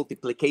 It's a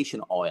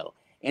multiplication oil.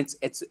 It's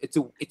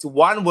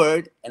one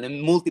word and it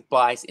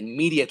multiplies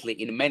immediately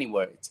in many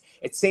words.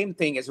 It's same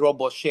thing as Rob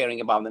was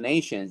sharing about the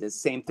nations. It's the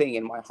same thing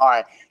in my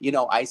heart.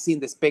 I seen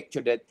this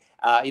picture that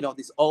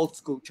these old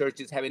school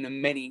churches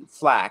having many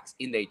flags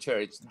in their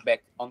church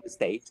back on the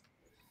stage.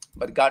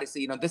 But God is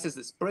saying, this is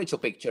the spiritual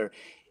picture.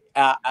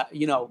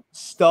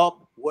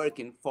 Stop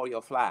working for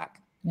your flag.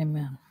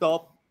 Amen.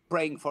 Stop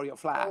praying for your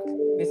flag.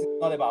 This is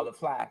not about the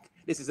flag.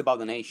 This is about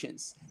the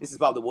nations. This is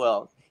about the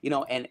world.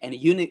 And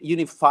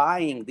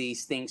unifying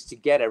these things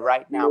together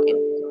right now.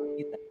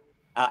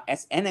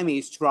 As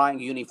enemies trying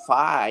to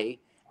unify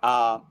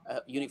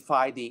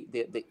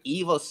the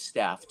evil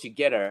stuff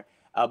together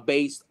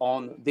based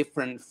on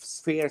different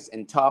spheres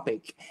and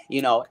topic,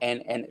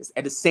 and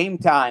at the same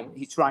time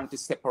he's trying to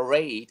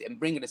separate and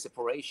bring in a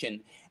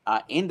separation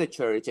in the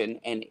church and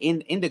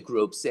in the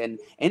groups and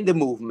in the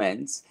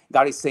movements.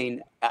 God is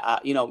saying,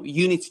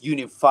 unity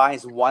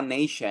unifies one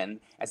nation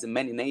as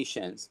many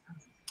nations.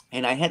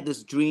 And I had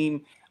this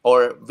dream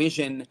or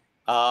vision,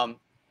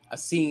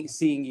 seeing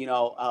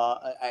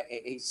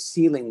a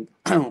ceiling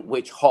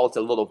which holds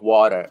a lot of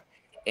water,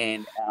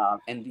 and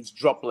these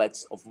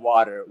droplets of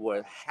water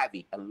were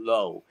heavy and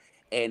low,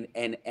 and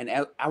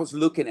I was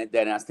looking at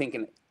that and I was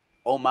thinking,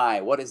 oh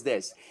my, what is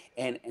this?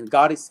 And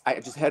God is, I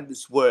just had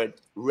this word,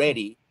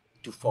 ready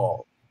to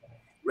fall.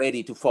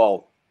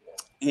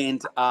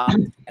 And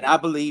I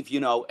believe,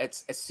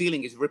 it's a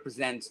ceiling is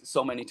represents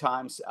so many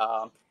times,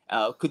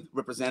 could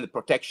represent the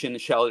protection,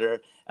 shelter,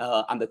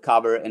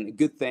 undercover, and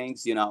good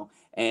things,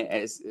 and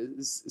as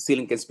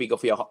ceiling can speak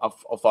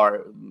of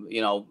our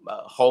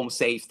home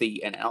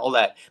safety and all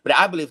that. But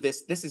I believe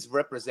this is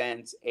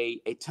represents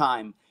a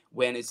time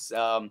when it's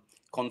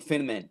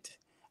confinement.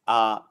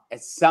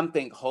 It's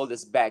something hold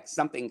us back,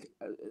 something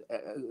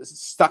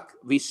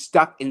we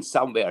stuck in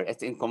somewhere.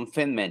 It's in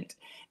confinement,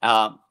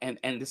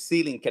 and the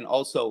ceiling can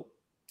also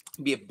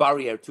be a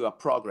barrier to our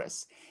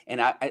progress.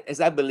 And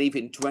as I believe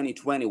in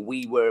 2020,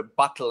 we were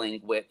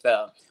battling with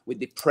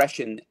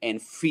depression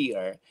and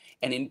fear.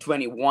 And in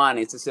 21,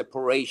 it's a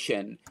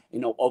separation,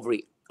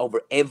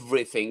 over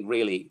everything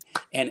really.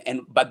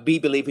 But we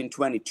believe in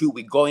 22,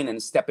 we going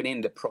and stepping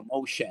in the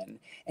promotion.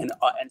 And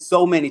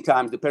so many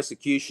times the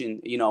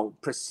persecution,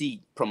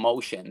 precede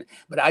promotion.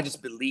 But I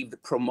just believe the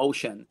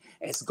promotion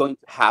is going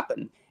to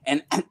happen.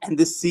 And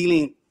the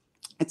ceiling,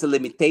 it's a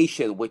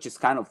limitation, which is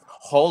kind of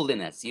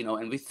holding us,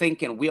 and we're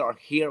thinking we are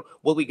here,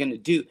 what are we going to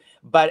do?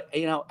 But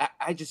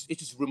it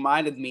just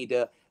reminded me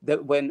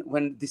that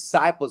when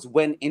disciples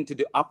went into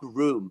the upper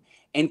room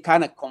in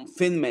kind of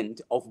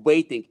confinement of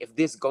waiting if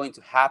this is going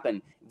to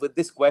happen, with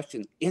this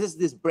question, is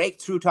this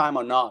breakthrough time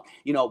or not?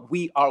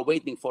 We are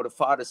waiting for the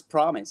Father's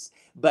promise,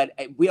 but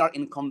we are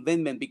in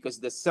confinement because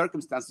the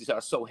circumstances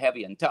are so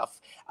heavy and tough,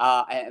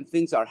 and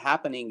things are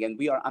happening, and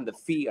we are under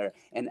fear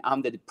and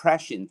under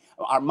depression.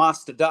 Our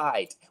master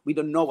died. We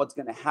don't know what's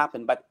going to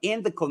happen. But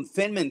in the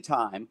confinement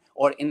time,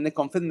 or in the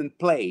confinement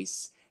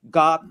place,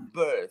 God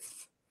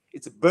birth.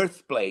 It's a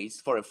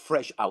birthplace for a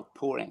fresh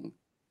outpouring.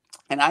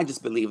 And I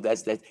just believe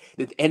that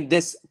in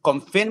this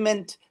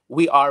confinement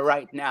we are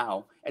right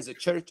now, as a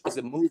church, as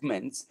a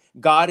movement,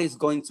 God is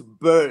going to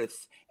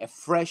birth a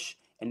fresh,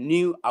 a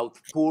new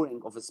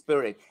outpouring of the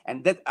Spirit.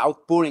 And that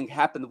outpouring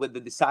happened with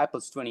the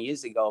disciples 20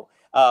 years ago.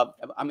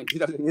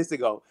 2000 years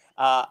ago.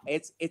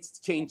 It's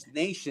changed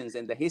nations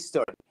in the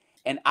history.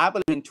 And I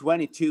believe in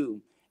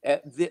 22,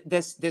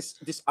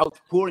 this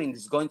outpouring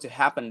is going to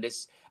happen.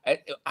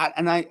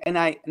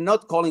 I'm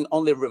not calling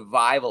only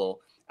revival,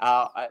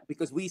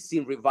 because we've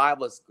seen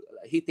revivals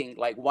hitting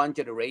like one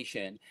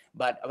generation,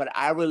 but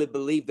I really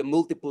believe the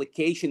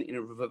multiplication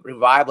in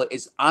revival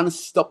is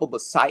unstoppable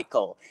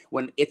cycle.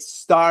 When it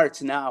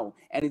starts now,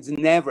 and it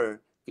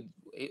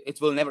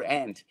will never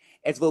end.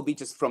 It will be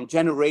just from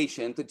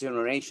generation to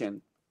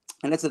generation.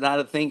 And that's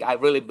another thing I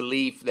really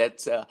believe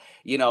that,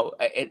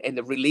 and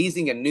the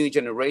releasing a new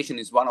generation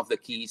is one of the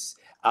keys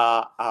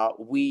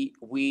we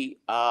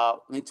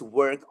need to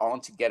work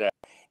on together,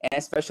 and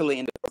especially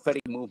in the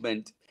prophetic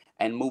movement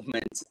and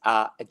movements,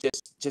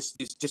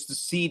 just to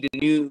see the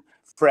new,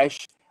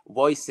 fresh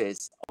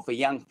voices of a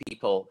young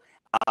people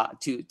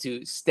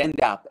to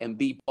stand up and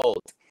be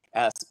bold,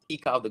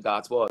 speak out the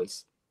God's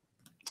voice,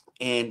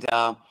 and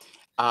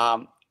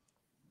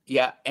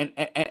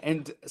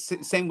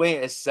same way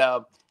as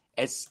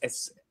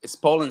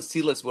Paul and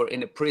Silas were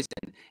in a prison,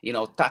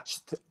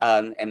 touched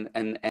and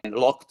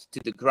locked to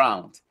the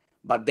ground,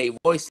 but their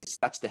voices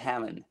touched the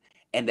heaven,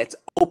 and that's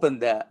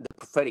opened the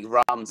prophetic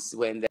realms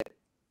when the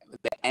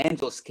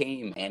angels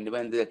came, and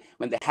when the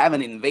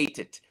heaven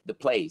invaded the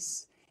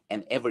place,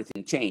 and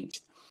everything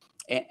changed.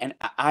 And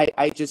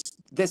I just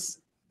this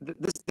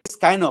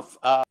kind of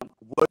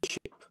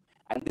worship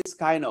and this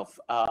kind of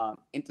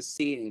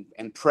interceding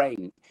and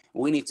praying,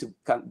 we need to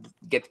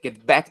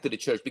get back to the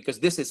church, because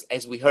this is,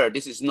 as we heard,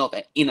 this is not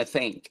an inner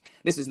thing.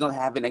 This is not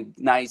having a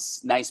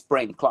nice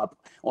praying club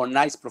or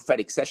nice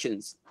prophetic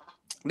sessions.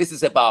 This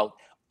is about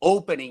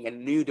opening a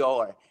new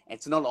door.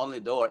 It's not only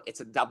a door,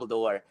 it's a double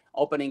door,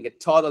 opening a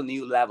total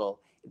new level.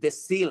 The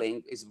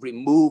ceiling is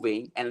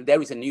removing, and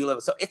there is a new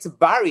level. So it's a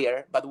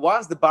barrier, but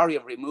once the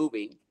barrier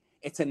removing,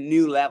 it's a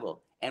new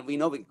level, and we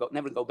know we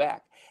never go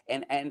back.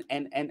 And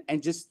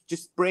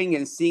just praying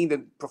and seeing the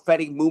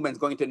prophetic movements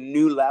going to a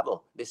new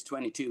level, this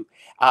 22,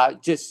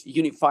 just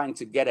unifying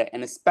together,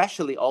 and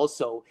especially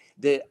also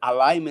the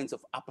alignments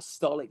of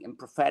apostolic and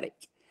prophetic.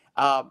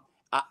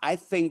 I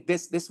think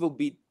this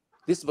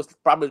was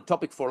probably the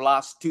topic for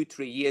last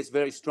 2-3 years,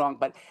 very strong.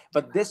 But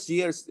this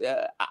year's,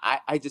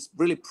 I just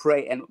really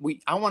pray, and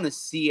I want to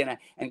see, and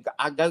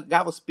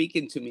God was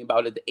speaking to me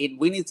about it.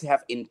 We need to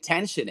have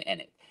intention in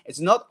it. It's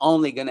not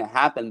only going to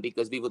happen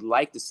because we would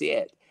like to see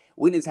it.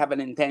 We need to have an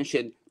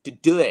intention to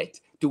do it,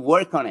 to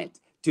work on it,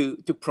 to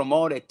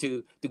promote it,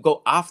 to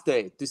go after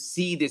it, to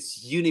see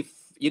this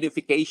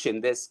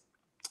unification, this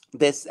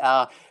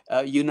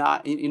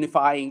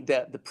unifying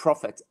the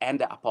prophets and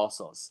the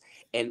apostles,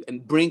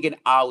 and bringing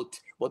out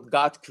what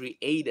God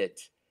created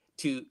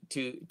to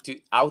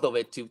out of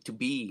it to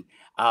be,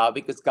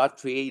 because God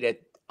created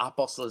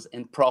apostles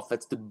and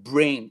prophets to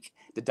bring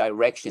the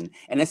direction.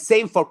 And the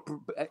same for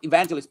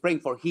evangelists, praying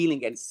for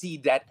healing, and see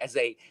that as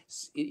a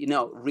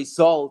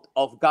result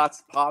of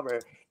God's power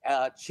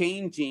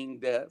changing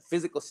the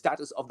physical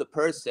status of the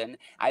person.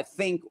 I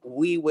think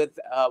we with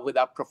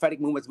our prophetic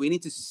movements, we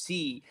need to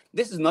see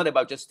this is not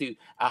about just to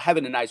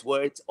having a nice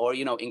words or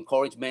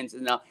encouragement,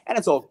 and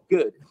it's all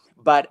good,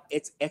 but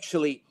it's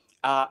actually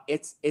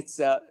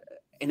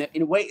in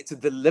a way it's a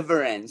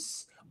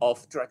deliverance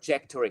of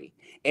trajectory.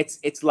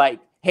 It's like,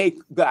 hey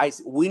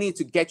guys, we need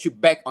to get you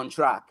back on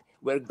track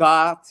where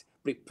God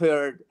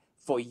prepared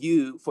for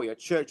you, for your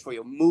church, for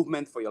your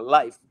movement, for your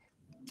life,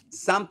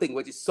 something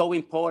which is so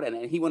important,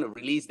 and he want to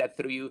release that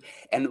through you.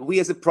 And we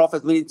as a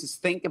prophet, we need to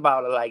think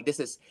about it like this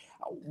is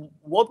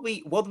what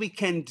we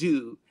can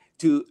do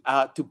to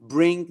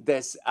bring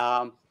this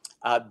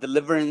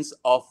deliverance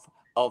of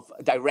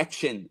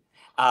direction,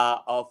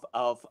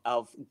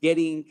 of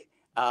getting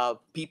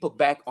people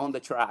back on the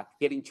track,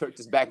 getting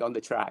churches back on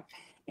the track.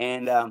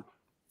 And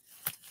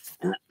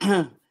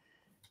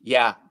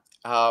yeah,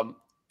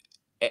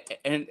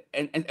 and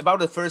about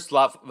the first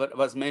love, what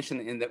was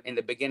mentioned in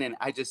the beginning,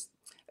 I just,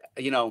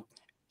 you know,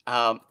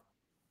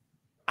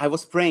 I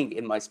was praying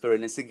in my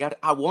spirit and said, God,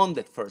 I want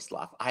that first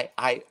love.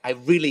 I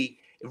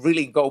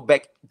really go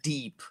back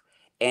deep,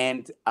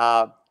 and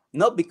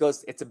not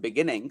because it's a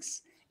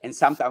beginnings. And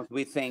sometimes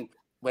we think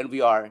when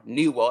we are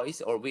new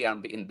boys or we are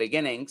in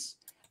beginnings,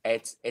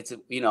 it's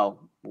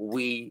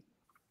we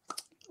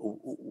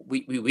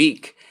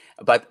weak.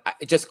 But I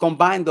just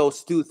combine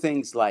those two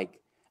things, like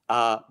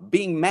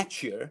being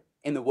mature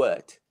in the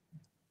word,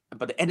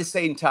 but at the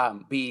same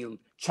time being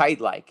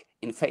childlike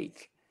in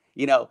faith.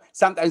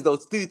 Sometimes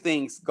those two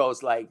things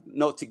goes like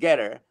not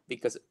together,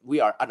 because we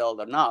are adult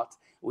or not,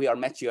 we are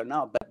mature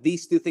now, but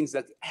these two things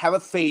that have a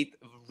faith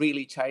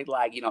really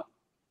childlike,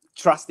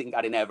 trusting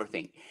God in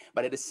everything,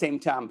 but at the same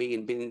time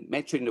being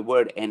mature in the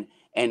word, and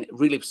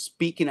really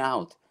speaking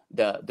out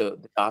the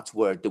God's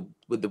word,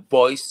 with the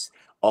voice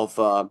of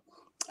the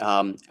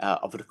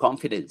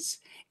confidence,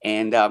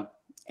 and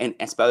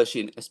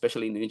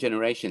especially in the new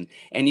generation.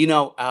 And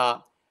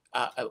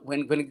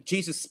when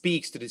Jesus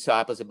speaks to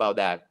disciples about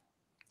that,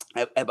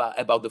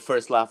 about the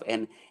first love,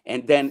 and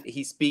then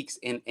he speaks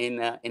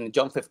in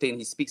John 15,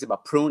 he speaks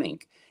about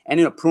pruning.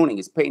 And pruning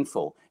is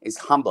painful, it's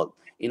humble,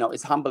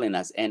 it's humbling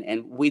us,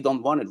 and we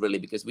don't want it really,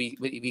 because we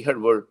heard the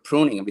word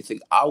pruning and we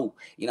think, oh,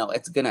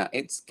 it's gonna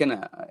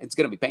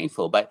be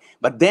painful. But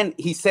then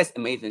he says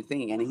amazing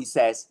thing, and he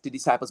says to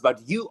disciples,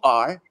 but you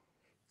are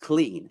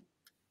clean,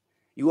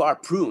 you are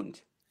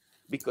pruned,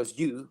 because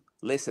you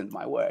listened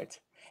my word.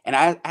 And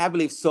I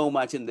believe so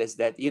much in this,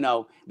 that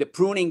the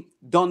pruning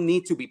don't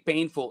need to be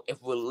painful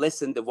if we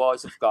listen the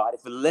voice of God,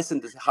 if we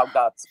listen to how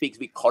God speaks,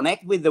 we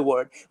connect with the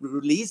word, we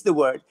release the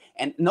word,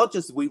 and not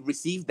just we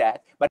receive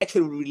that, but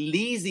actually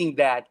releasing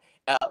that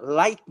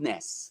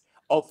lightness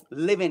of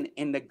living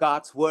in the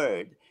God's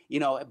word.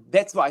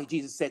 That's why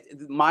Jesus said,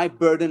 my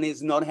burden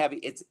is not heavy,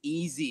 it's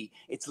easy,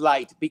 it's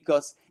light,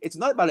 because it's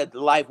not about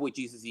life with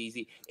Jesus is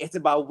easy, it's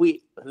about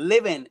we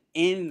living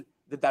in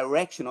the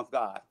direction of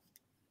God.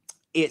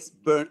 Is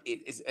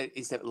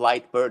a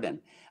light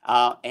burden,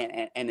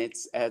 and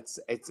it's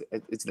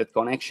that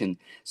connection.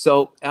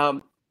 So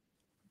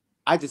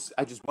I just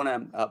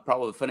want to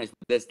probably finish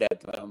with this,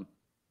 that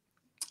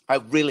I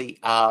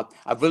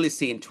really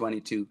see in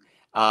 22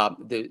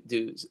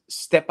 the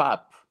step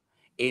up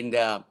in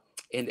the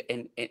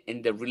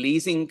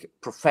releasing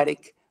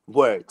prophetic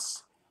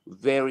words,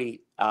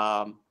 very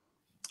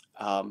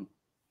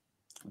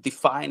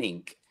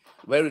defining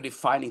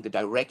the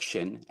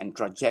direction and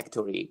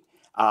trajectory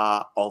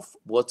of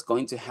what's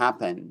going to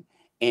happen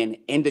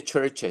in the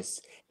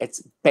churches.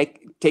 It's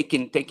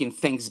taking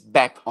things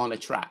back on a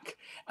track.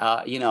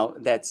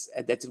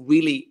 That's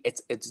really,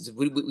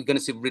 we're going to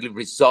see really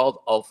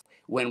result of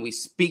when we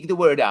speak the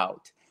word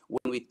out,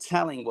 when we're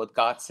telling what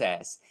God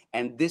says,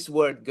 and this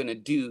word going to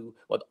do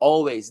what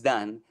always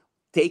done,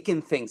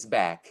 taking things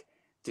back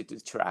to the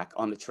track,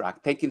 on the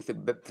track, taking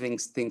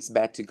things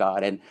back to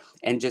God,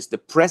 and just the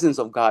presence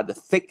of God, the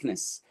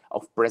thickness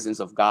of presence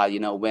of God.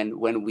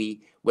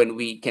 When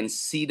we can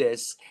see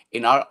this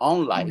in our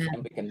own life,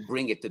 and we can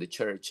bring it to the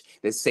church.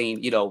 The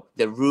same,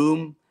 the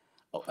room,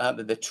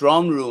 the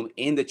throne room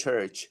in the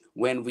church,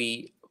 when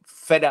we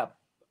filled up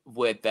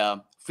with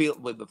the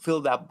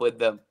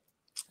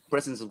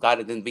presence of God,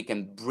 and then we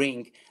can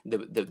bring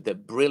the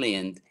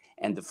brilliant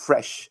and the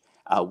fresh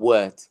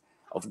word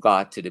of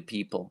God to the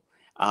people.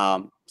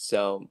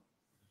 So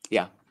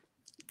yeah,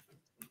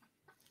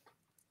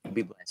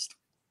 be blessed.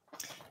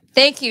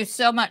 Thank you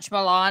so much,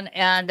 Milan.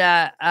 And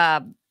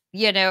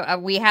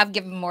we have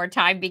given more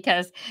time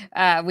because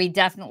we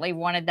definitely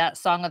wanted that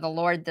song of the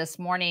Lord this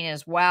morning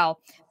as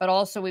well. But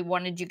also we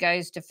wanted you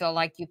guys to feel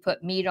like you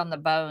put meat on the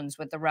bones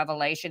with the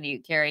revelation that you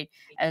carried,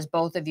 as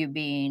both of you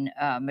being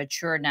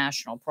mature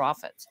national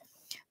prophets.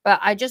 But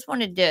I just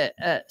wanted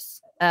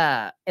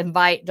to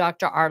invite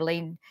Dr.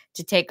 Arleen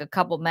to take a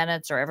couple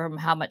minutes, or ever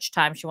how much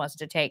time she wants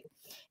to take,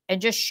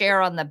 and just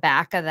share on the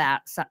back of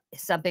that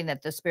something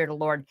that the Spirit of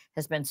the Lord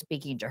has been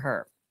speaking to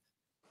her.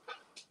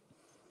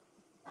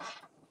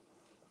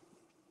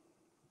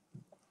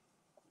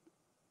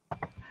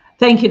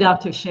 Thank you,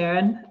 Dr.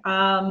 Sharon.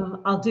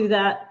 I'll do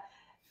that,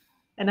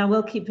 and I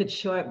will keep it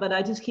short, but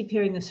I just keep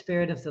hearing the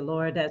Spirit of the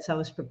Lord as I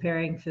was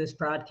preparing for this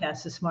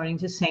broadcast this morning,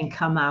 just saying,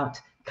 come out,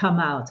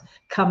 come out,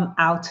 come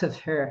out of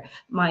her,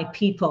 my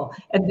people.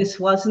 And this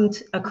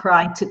wasn't a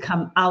cry to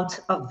come out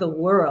of the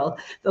world.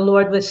 The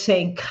Lord was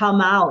saying,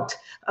 come out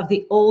of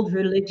the old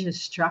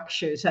religious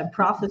structures. I'm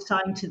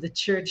prophesying to the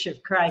Church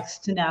of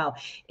Christ now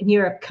in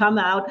Europe. Come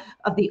out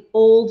of the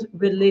old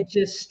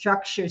religious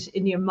structures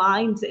in your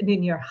minds and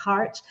in your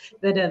heart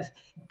that have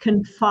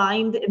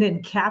confined and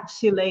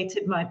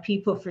encapsulated my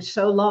people for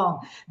so long.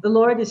 The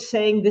Lord is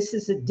saying this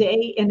is a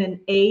day and an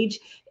age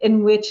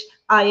in which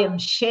I am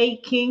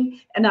shaking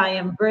and I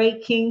am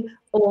breaking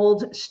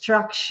old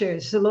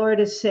structures. The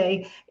Lord is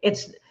saying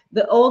it's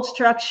The old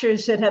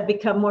structures that have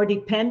become more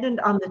dependent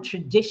on the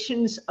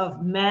traditions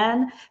of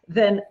man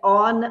than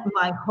on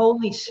my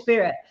Holy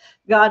Spirit.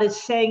 God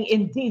is saying,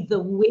 indeed,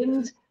 the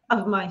wind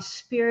of my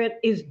spirit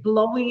is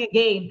blowing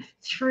again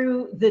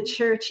through the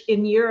church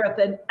in Europe.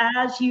 And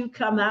as you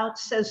come out,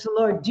 says the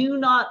Lord, do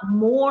not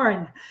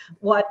mourn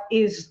what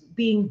is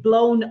being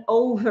blown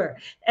over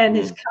and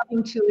is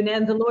coming to an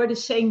end. The Lord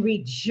is saying,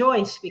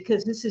 rejoice,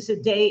 because this is a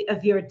day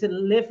of your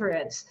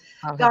deliverance.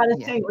 God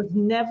is saying, it was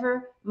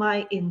never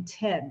my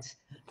intent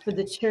for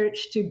the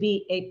church to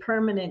be a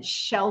permanent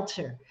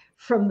shelter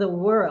from the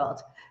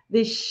world.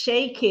 This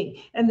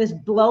shaking and this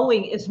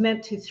blowing is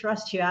meant to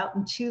thrust you out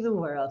into the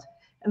world.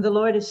 And the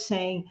Lord is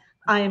saying,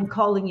 I am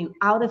calling you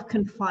out of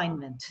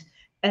confinement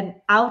and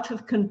out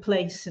of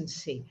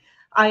complacency.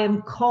 I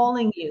am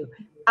calling you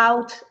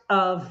out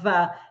of,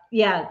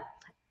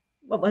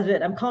 what was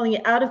it? I'm calling you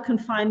out of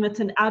confinement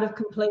and out of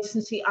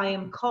complacency. I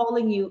am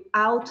calling you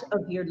out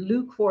of your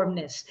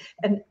lukewarmness.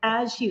 And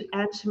as you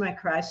answer my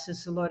cry,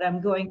 says the Lord,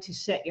 I'm going to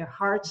set your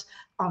hearts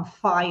on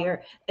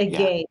fire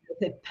again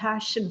with a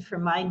passion for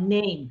my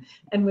name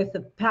and with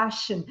a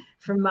passion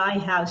for my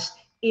house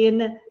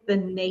in the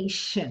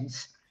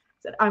nations.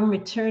 That I'm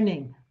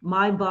returning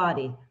my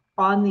body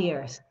on the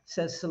earth,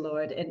 says the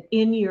Lord, and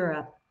in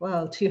Europe,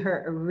 well, to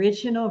her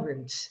original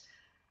roots.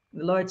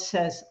 The Lord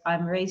says,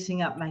 I'm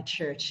raising up my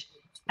church.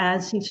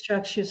 As these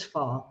structures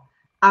fall,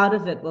 out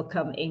of it will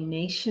come a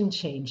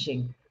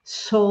nation-changing,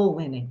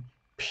 soul-winning,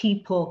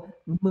 people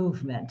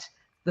movement,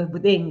 the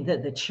thing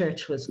that the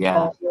church was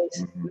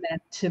always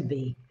meant to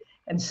be.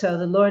 And so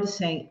the Lord is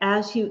saying,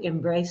 as you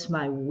embrace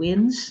my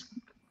winds,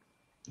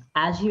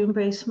 as you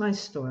embrace my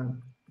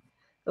storm,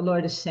 the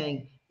Lord is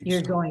saying,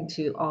 you're going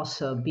to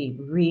also be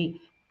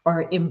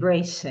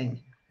embracing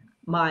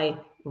my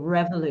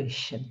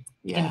revolution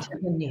into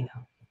the new.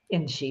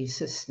 In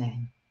Jesus'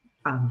 name,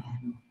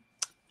 amen.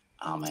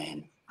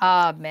 Amen.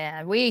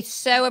 Amen. We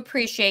so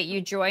appreciate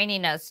you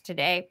joining us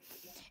today.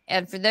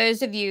 And for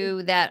those of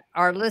you that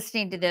are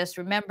listening to this,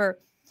 remember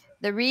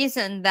the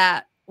reason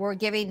that we're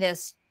giving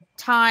this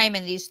time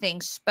and these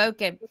things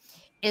spoken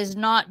is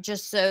not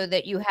just so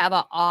that you have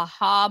an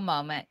aha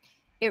moment.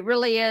 It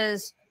really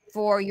is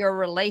for your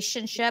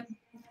relationship,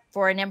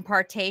 for an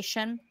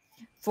impartation,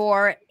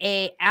 for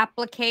a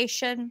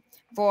application,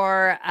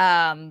 for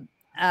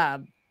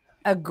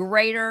a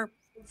greater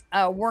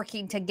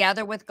working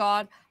together with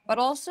God, but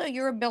also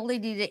your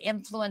ability to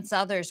influence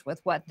others with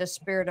what the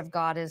Spirit of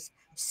God is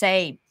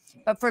saying.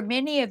 But for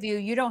many of you,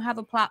 you don't have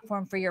a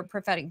platform for your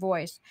prophetic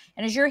voice.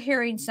 And as you're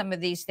hearing some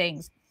of these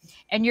things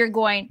and you're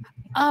going,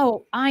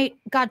 oh,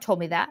 God told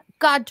me that.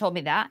 God told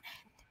me that.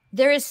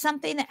 There is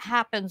something that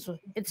happens.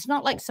 It's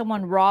not like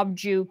someone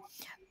robbed you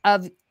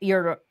of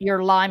your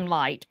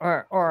limelight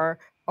or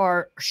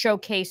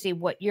showcasing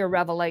what your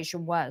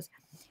revelation was.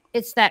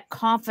 It's that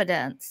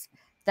confidence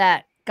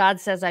that God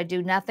says, I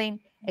do nothing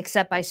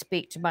except I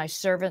speak to my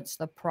servants,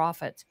 the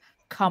prophets.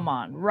 Come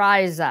on,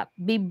 rise up,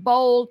 be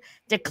bold,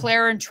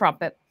 declare and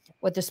trumpet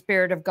what the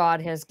Spirit of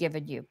God has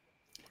given you.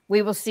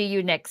 We will see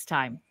you next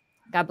time.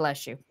 God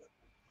bless you.